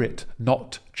spirit,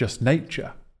 not just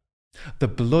nature. The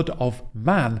blood of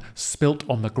man spilt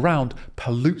on the ground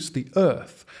pollutes the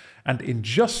earth, and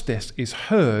injustice is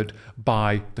heard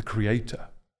by the Creator.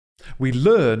 We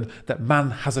learn that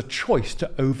man has a choice to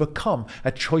overcome,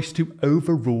 a choice to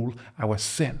overrule our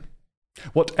sin.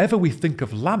 Whatever we think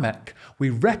of Lamech, we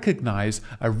recognise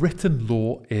a written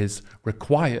law is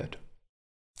required.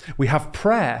 We have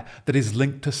prayer that is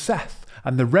linked to Seth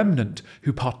and the remnant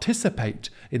who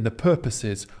participate in the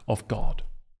purposes of God.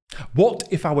 What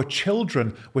if our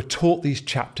children were taught these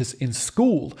chapters in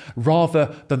school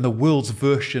rather than the world's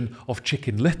version of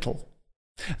Chicken Little?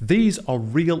 These are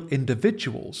real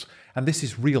individuals, and this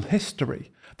is real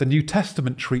history. The New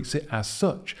Testament treats it as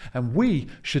such, and we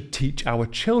should teach our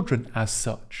children as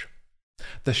such.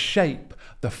 The shape,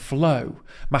 the flow,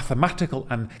 mathematical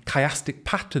and chiastic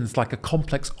patterns like a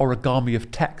complex origami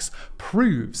of text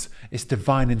proves its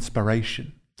divine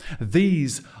inspiration.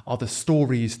 These are the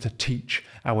stories to teach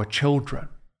our children.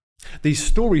 These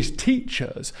stories teach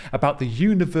us about the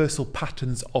universal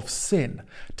patterns of sin,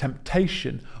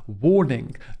 temptation,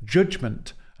 warning,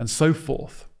 judgment, and so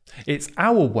forth. It's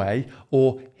our way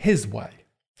or his way.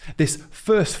 This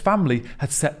first family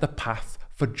had set the path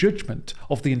for judgment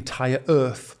of the entire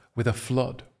earth with a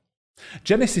flood.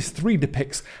 Genesis 3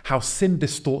 depicts how sin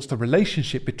distorts the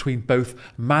relationship between both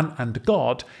man and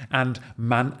God and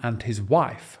man and his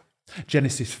wife.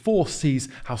 Genesis 4 sees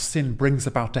how sin brings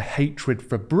about a hatred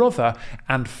for brother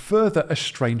and further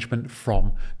estrangement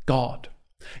from God.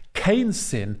 Cain's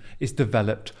sin is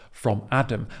developed from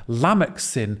Adam. Lamech's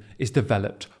sin is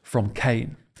developed from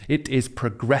Cain. It is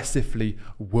progressively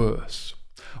worse.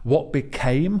 What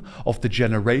became of the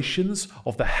generations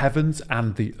of the heavens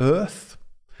and the earth?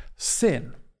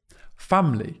 Sin,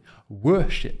 family,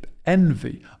 worship,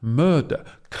 envy, murder,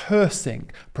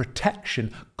 cursing,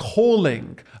 protection,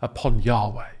 calling upon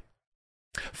Yahweh.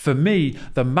 For me,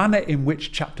 the manner in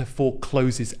which chapter 4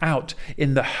 closes out,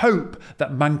 in the hope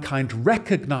that mankind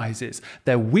recognizes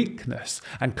their weakness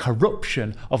and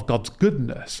corruption of God's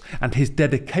goodness and his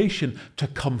dedication to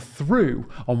come through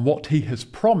on what he has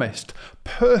promised,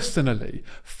 personally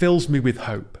fills me with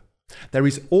hope. There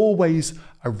is always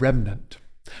a remnant.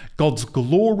 God's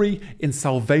glory in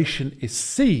salvation is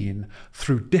seen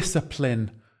through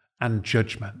discipline and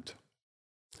judgment.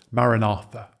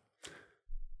 Maranatha.